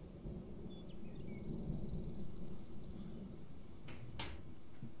frequent.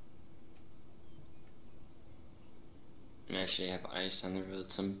 And actually have ice on the road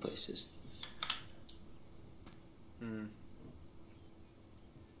some places.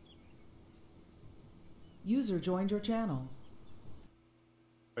 User joined your channel.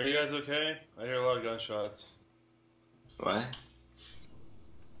 Are you guys okay? I hear a lot of gunshots. What?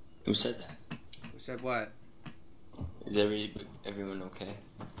 Who said that? Who said what? Is everyone okay?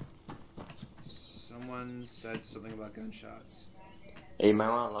 Someone said something about gunshots. Hey, you might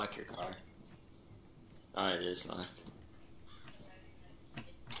want to lock your car. Oh, it is locked.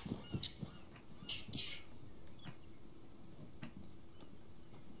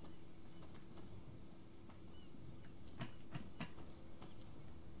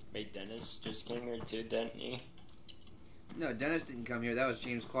 Wait, Dennis just came here too, didn't he? No, Dennis didn't come here. That was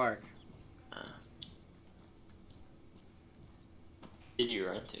James Clark. Did you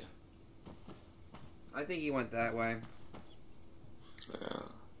run to? I think he went that way. Oh.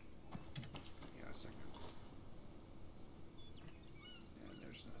 Yeah, a second. Yeah,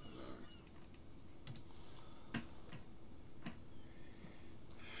 there's nothing there.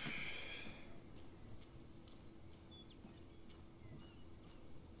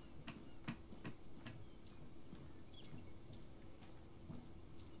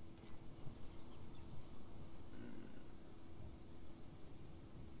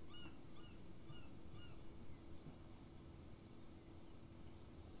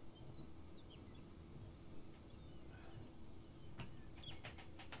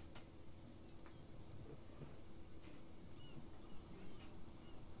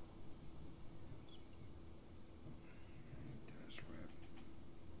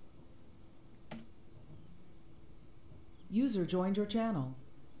 User joined your channel.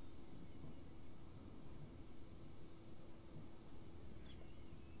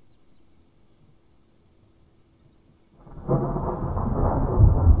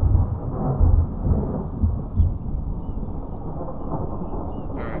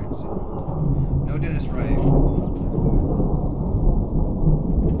 see. No Dennis Wright.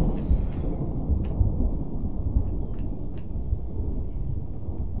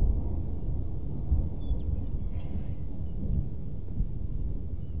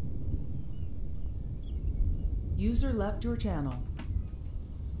 User left your channel.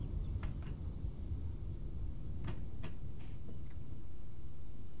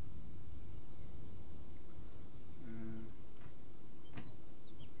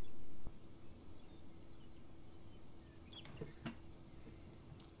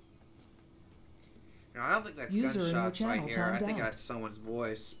 No, I don't think that's User in your gunshots right channel here. I timed think out. that's someone's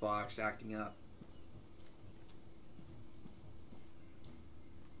voice box acting up.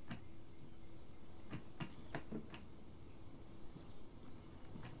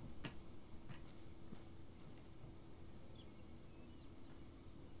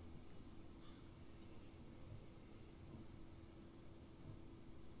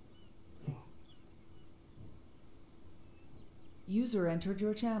 User entered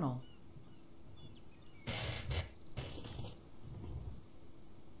your channel.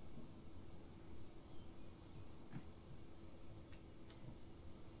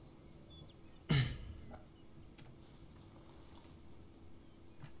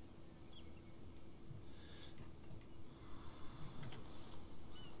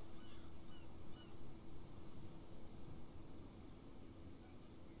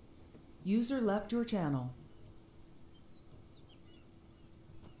 User left your channel.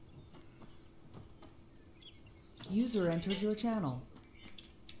 User entered your channel.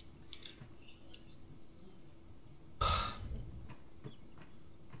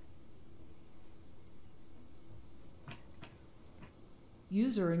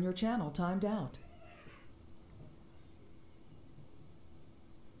 User in your channel timed out.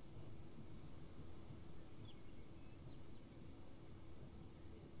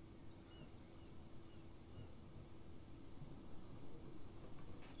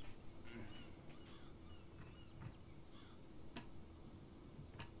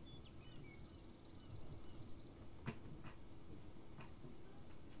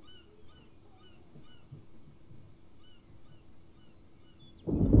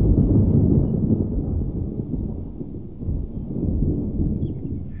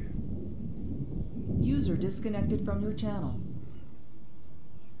 User disconnected from your channel.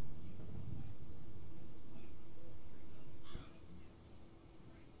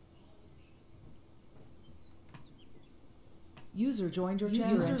 User joined your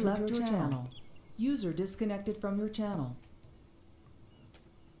channel. User left your channel. User disconnected from your channel.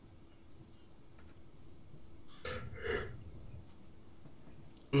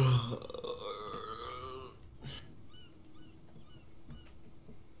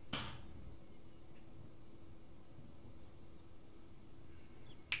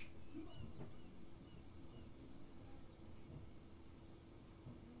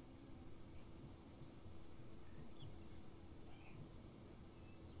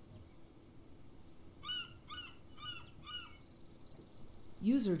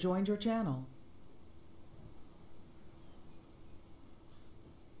 User joined your channel.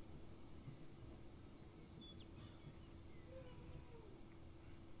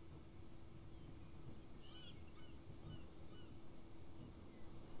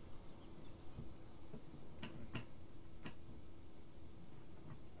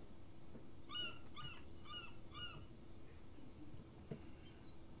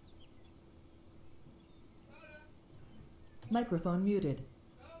 Microphone muted.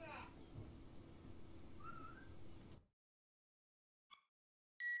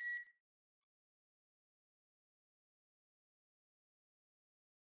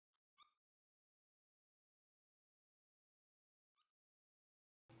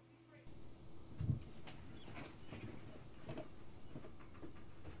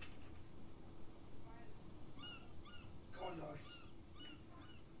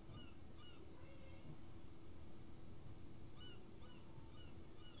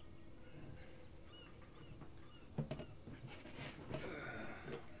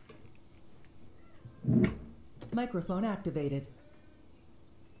 Microphone activated.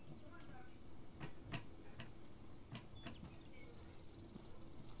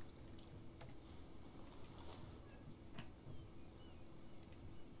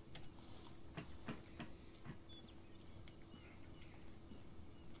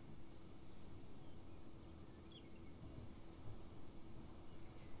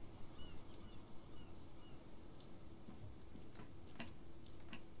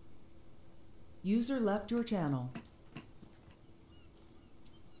 User left your channel.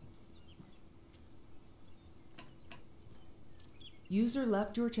 User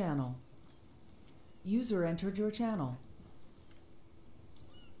left your channel. User entered your channel.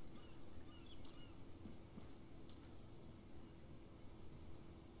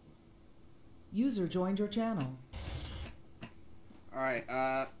 User joined your channel. Alright,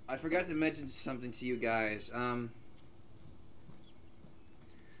 I forgot to mention something to you guys. I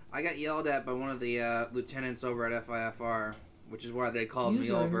got yelled at by one of the lieutenants over at FIFR, which is why they called me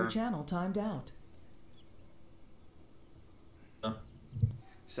User in over. your channel timed out.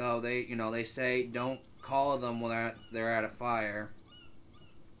 So they say don't call them when they're at a fire.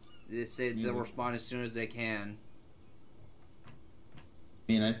 They say they'll respond as soon as they can. I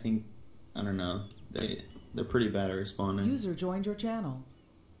mean, I don't know. They're pretty bad at responding. User joined your channel.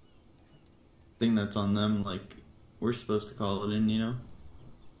 I think that's on them. Like, we're supposed to call it in, you know?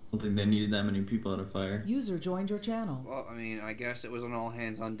 I don't think they needed that many people at a fire. User joined your channel. Well, I mean, I guess it was an all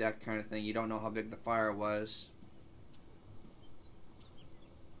hands on deck kind of thing. You don't know how big the fire was.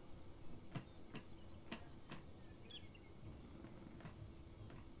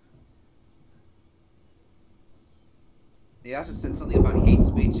 They also said something about hate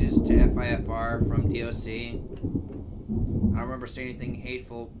speeches to FIFR from DOC. I don't remember seeing anything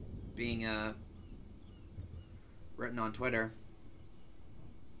hateful being written on Twitter.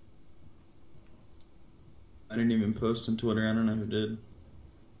 I didn't even post on Twitter. I don't know who did.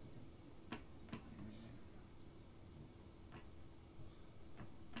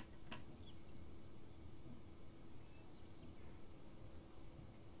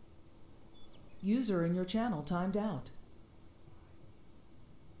 User in your channel timed out.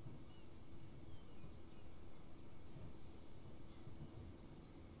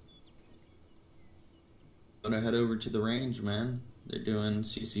 But I head over to the range, man. They're doing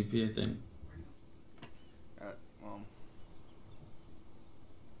CCP, I think. Well,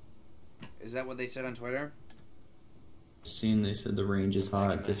 is that what they said on Twitter? Seen they said the range is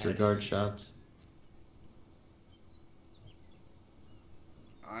hot. Disregard shots.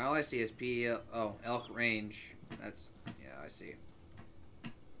 All I see is Elk Range. That's, yeah, I see.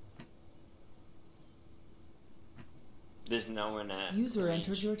 There's no one at User range.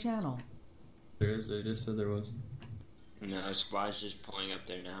 entered your channel. There is. They just said there was. No, squad's just pulling up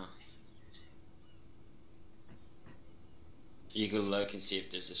there now. You can look and see if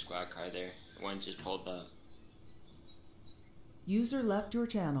there's a squad car there. One just pulled up. User left your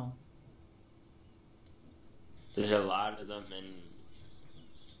channel. There's a lot of them, and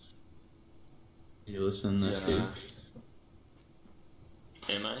You listen to this, dude?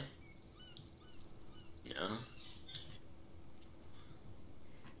 Am I? No.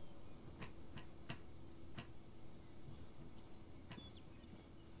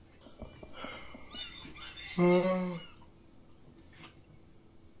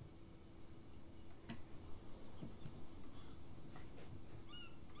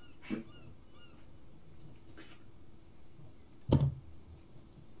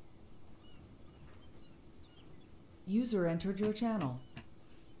 User entered your channel.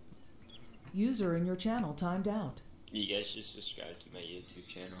 User in your channel timed out. You guys should subscribe to my YouTube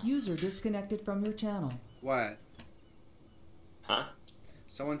channel. User disconnected from your channel. What? Huh?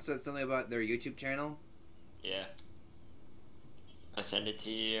 Someone said something about their YouTube channel? Yeah. I sent it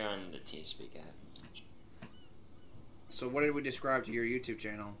to you on the TeamSpeak app. So what did we describe to your YouTube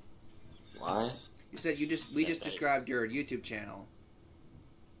channel? Why? You said we just described your YouTube channel.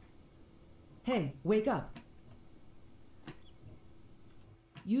 Hey, wake up.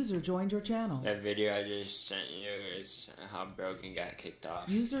 User joined your channel. That video I just sent you is how Brogan got kicked off.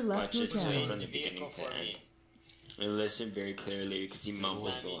 User left your channel. From the beginning to end. And listen very clearly because he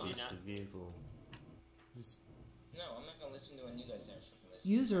mumbles a lot. The vehicle. No, I'm not gonna listen to when you guys are.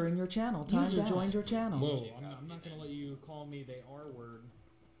 User in your channel timed out. User joined your channel. Whoa, I'm not gonna let you call me the R word.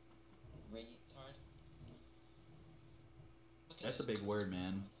 Retard. That's a big word,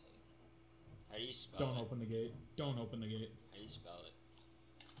 man. How do you spell Don't it? open the gate. Don't open the gate. How do you spell it?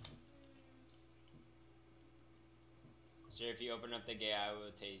 Sir, if you open up the gate, I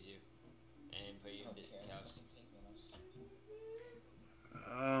will tase you and put you in cuffs.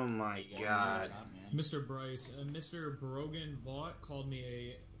 Oh my god. Mr. Bryce, Mr. Brogan Vaught called me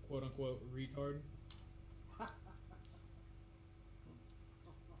a quote-unquote retard.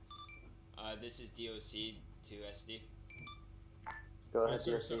 This is DOC to SD. Go ahead,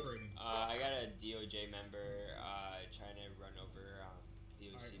 Also DOC. separating. I got a DOJ member trying to run over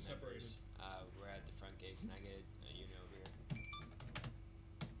DOC Alright, members. We're at the front gate. Can I get a unit over here?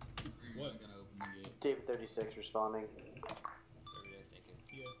 What? David 36 responding. What were they thinking?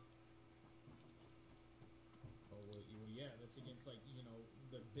 Yeah. Oh, well, yeah, that's against, like, you know,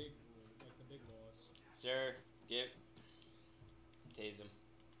 the big rule, like the big laws. Sir, Tase him.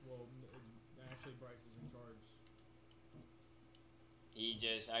 Well, actually, Bryce is in charge.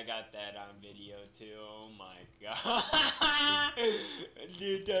 I got that on video too. Oh my god.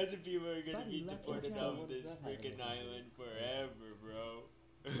 Dude, tons of people are gonna be deported off this freaking island forever, bro.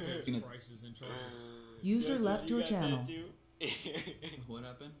 Bryce is in charge. User left your channel. What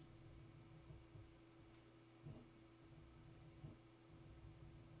happened?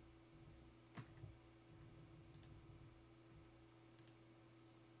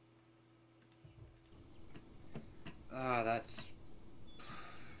 Ah, that's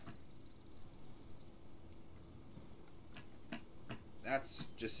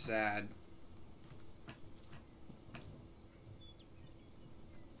just sad.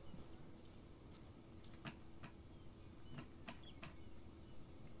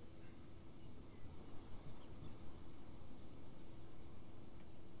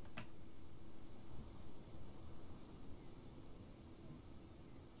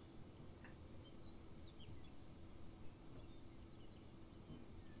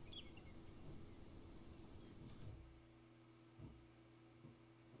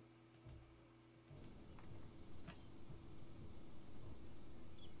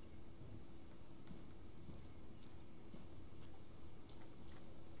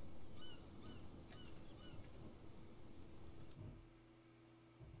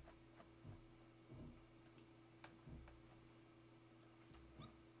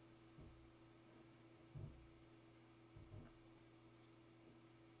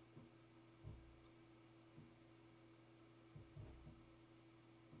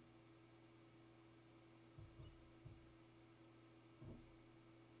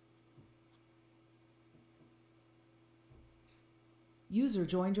 User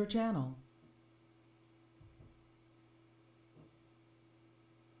joined your channel.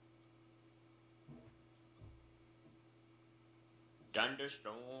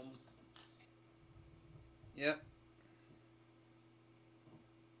 Thunderstorm. Yep.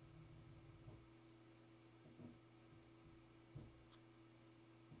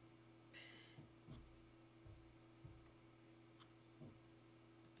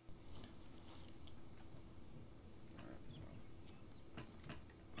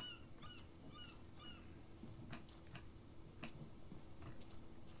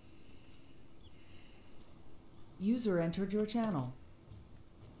 User entered your channel.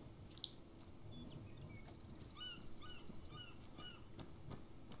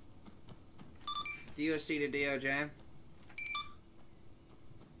 DOC to DOJ.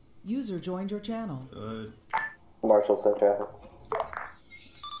 User joined your channel. Good. Marshall sent traffic.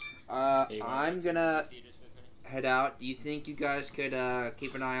 I'm gonna head out. Do you think you guys could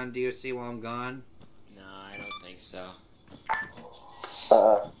keep an eye on DOC while I'm gone? No, I don't think so.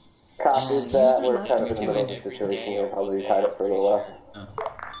 Copies that. We're kind of in the middle of the situation here. I'll be tied up for a little while.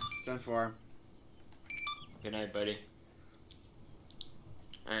 Done for. Good night, buddy.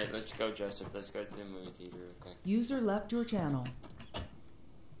 Alright, let's go, Joseph. Let's go to the movie theater, okay? User left your channel.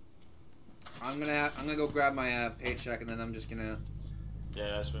 I'm gonna go grab my paycheck and then I'm just gonna. Yeah,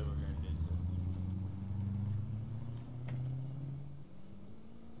 that's what we're gonna do.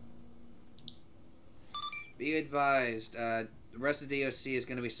 Be advised, the rest of DOC is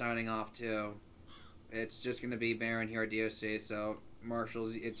gonna be signing off too. It's just gonna be Baron here at DOC, so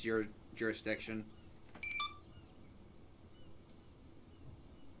Marshals, it's your jurisdiction.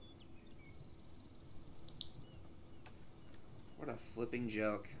 What a flipping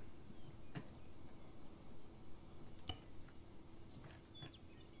joke.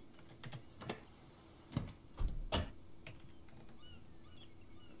 That's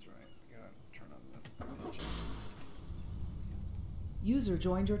right. I gotta turn on the paycheck. User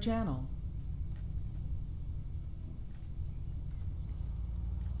joined your channel.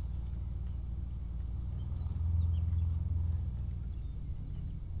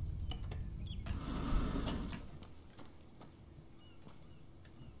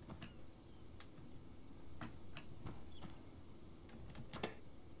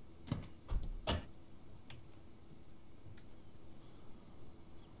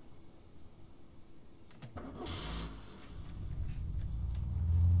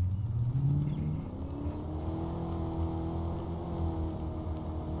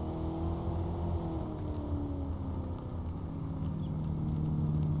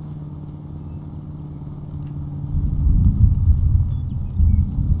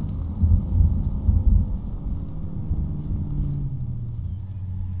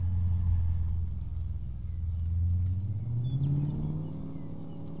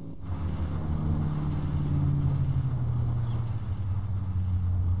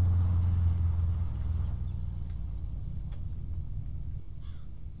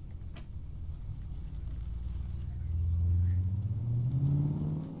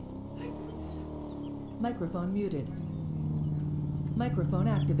 Microphone muted. Microphone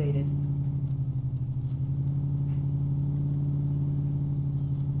activated.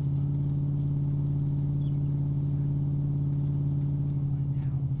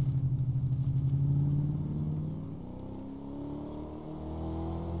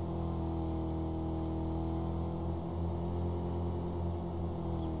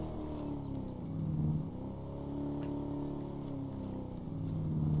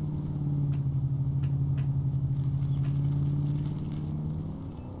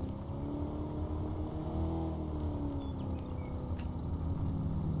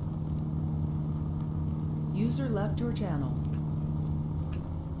 User left your channel.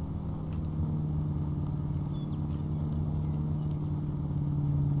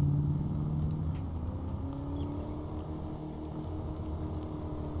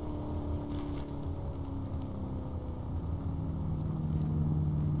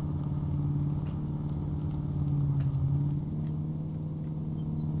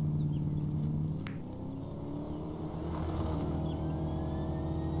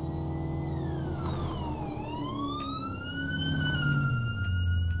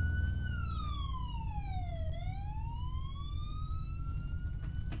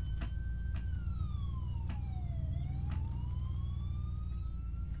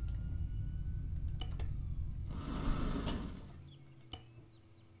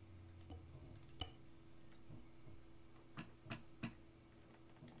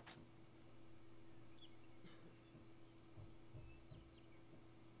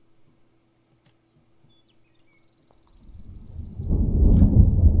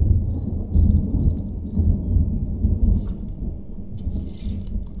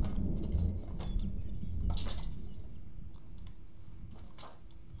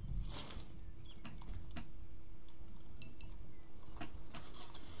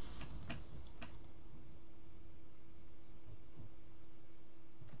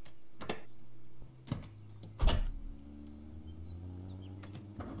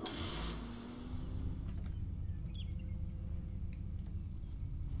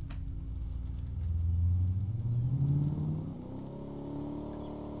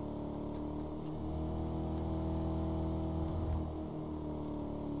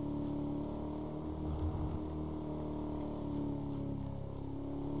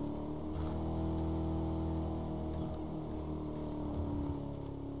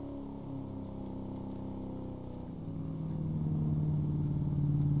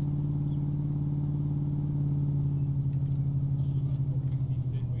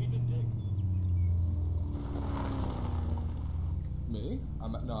 Me?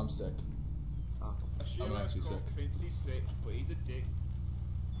 I'm sick. I'm actually sick. He's sick, but he's a dick.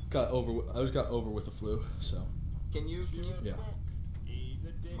 I just got over with the flu, so. Can you? Yeah. He's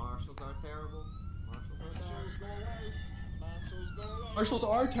a dick. Marshals are terrible. Marshals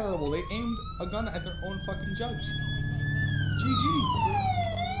are terrible. They aimed a gun at their own fucking judge. GG.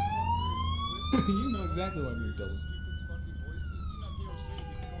 You know exactly what I'm gonna tell them.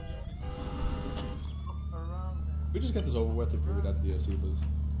 We just get this over with and bring it out to DOC, please.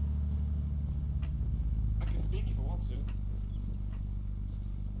 I can speak if I want to.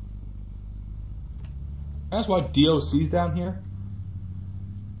 That's why DOC's down here.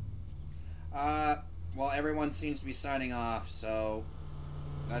 Well, everyone seems to be signing off, so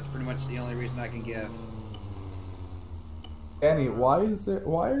that's pretty much the only reason I can give. Annie, why is there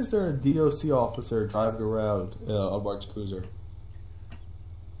a DOC officer driving around a marked cruiser?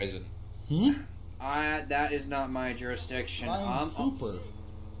 Prison. That is not my jurisdiction. Cooper.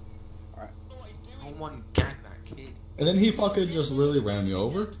 Alright. Someone gang that kid. And then he fucking just literally ran me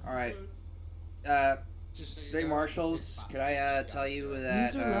over. Alright. State Marshals, could I tell you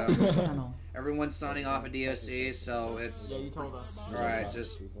that User left your channel. everyone's signing off at DOC, so it's... Yeah, you told us. Alright,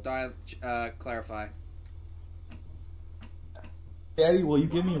 just clarify. Daddy, will you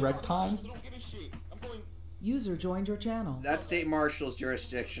give me rec time? User joined your channel. That's State Marshal's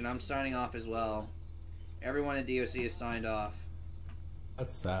jurisdiction. I'm signing off as well. Everyone at DOC is signed off.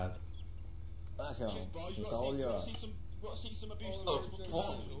 That's sad. It's all yours.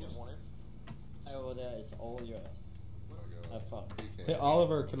 Over there, it's all yours. Have fun. Hey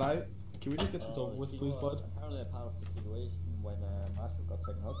Oliver, can we just get this over with, please, bud? Apparently a part of the situation when Marshall got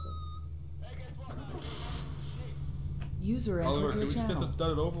taken hostage. User Oliver, entered can your we just get channel. this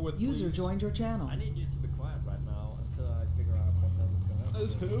done and over with, please? User joined your channel. I need you to be quiet right now until I figure out what the hell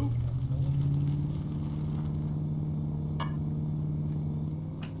is going on.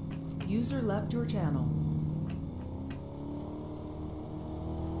 As who? User left your channel.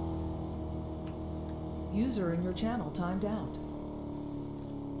 User in your channel timed out.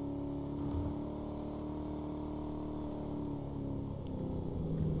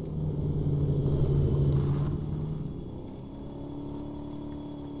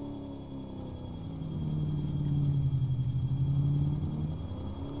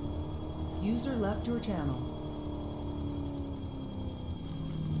 User left your channel.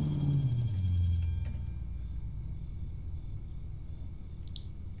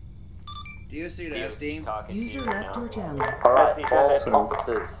 DOC to SD. User left your channel. Alright,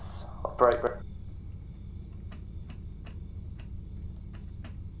 officers. Break.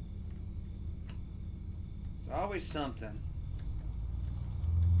 It's always something.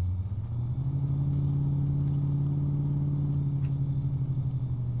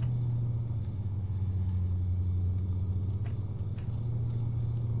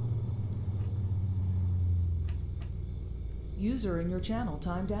 User in your channel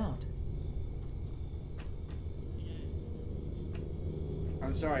timed out.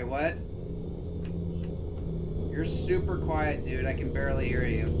 I'm sorry, what? You're super quiet, dude. I can barely hear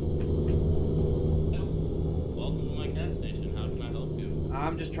you. Welcome to my gas station. How can I help you?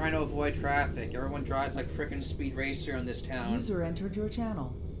 I'm just trying to avoid traffic. Everyone drives like frickin' Speed Racer in this town. User entered your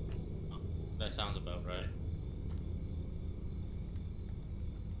channel. That sounds about right.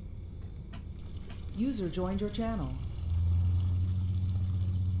 User joined your channel.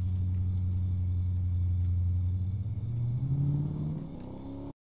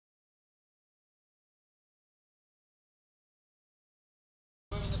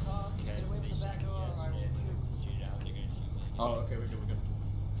 Oh, okay, we're good.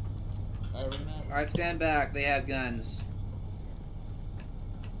 Alright, Alright, stand back. They have guns.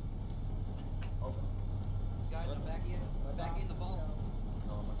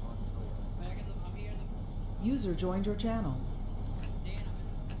 User joined your channel.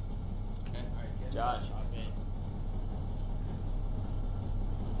 Josh,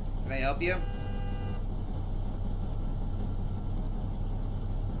 Can I help you?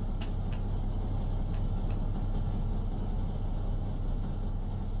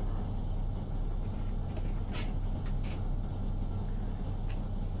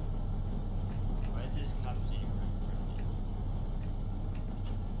 why is this cop sitting right in front of me?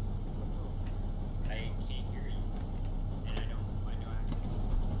 I can't hear you. And I don't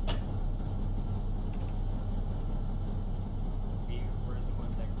We were the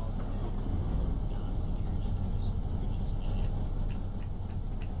ones that called it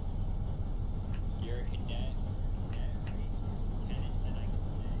You're a cadet, right? Lieutenant said I could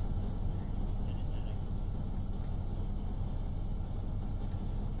stay. Lieutenant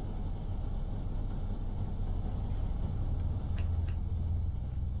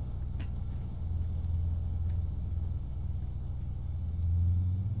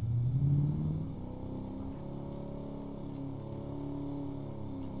said I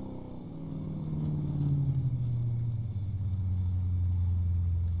could.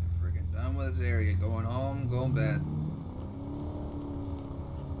 Friggin' done with this area. Going home, going bed.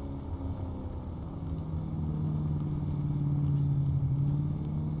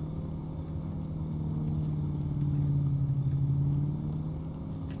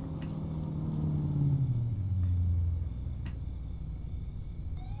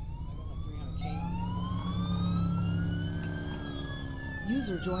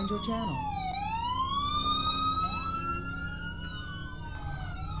 User joined your channel.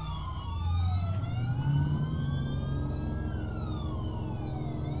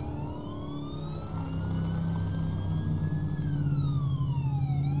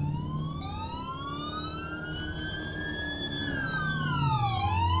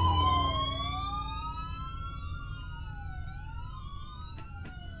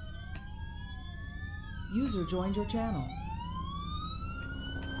 User joined your channel.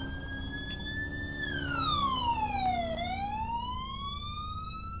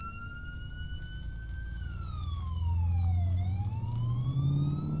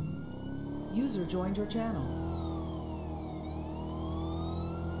 User joined your channel.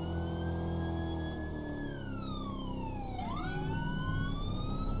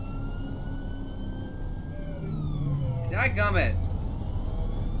 Dadgummit!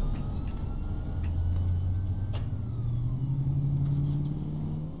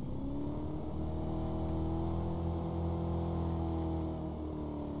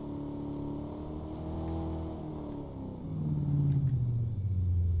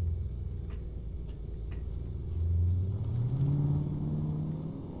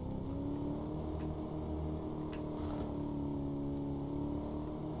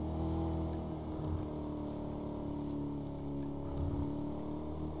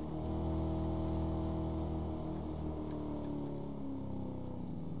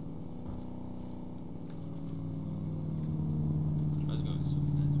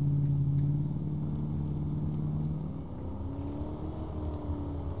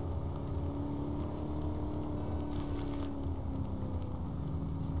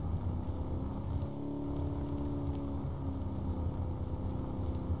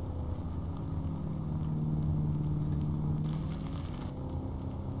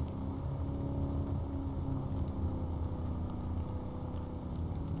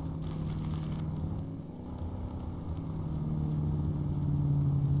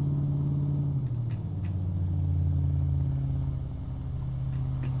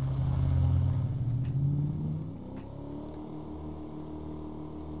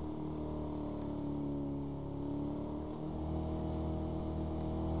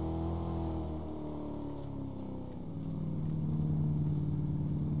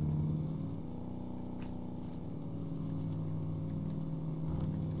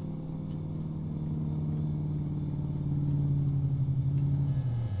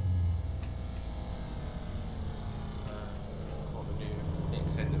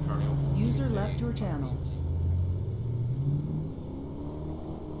 User left your channel.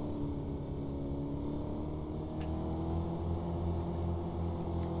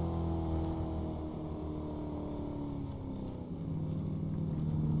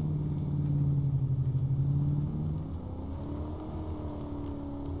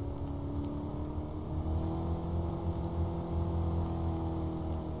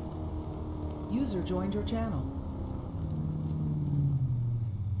 User joined your channel.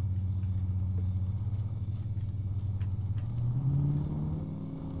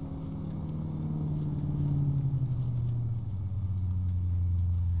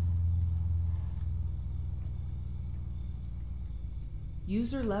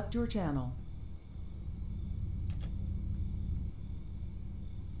 User left your channel.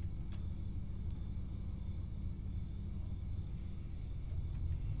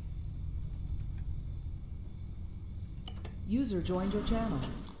 User joined your channel.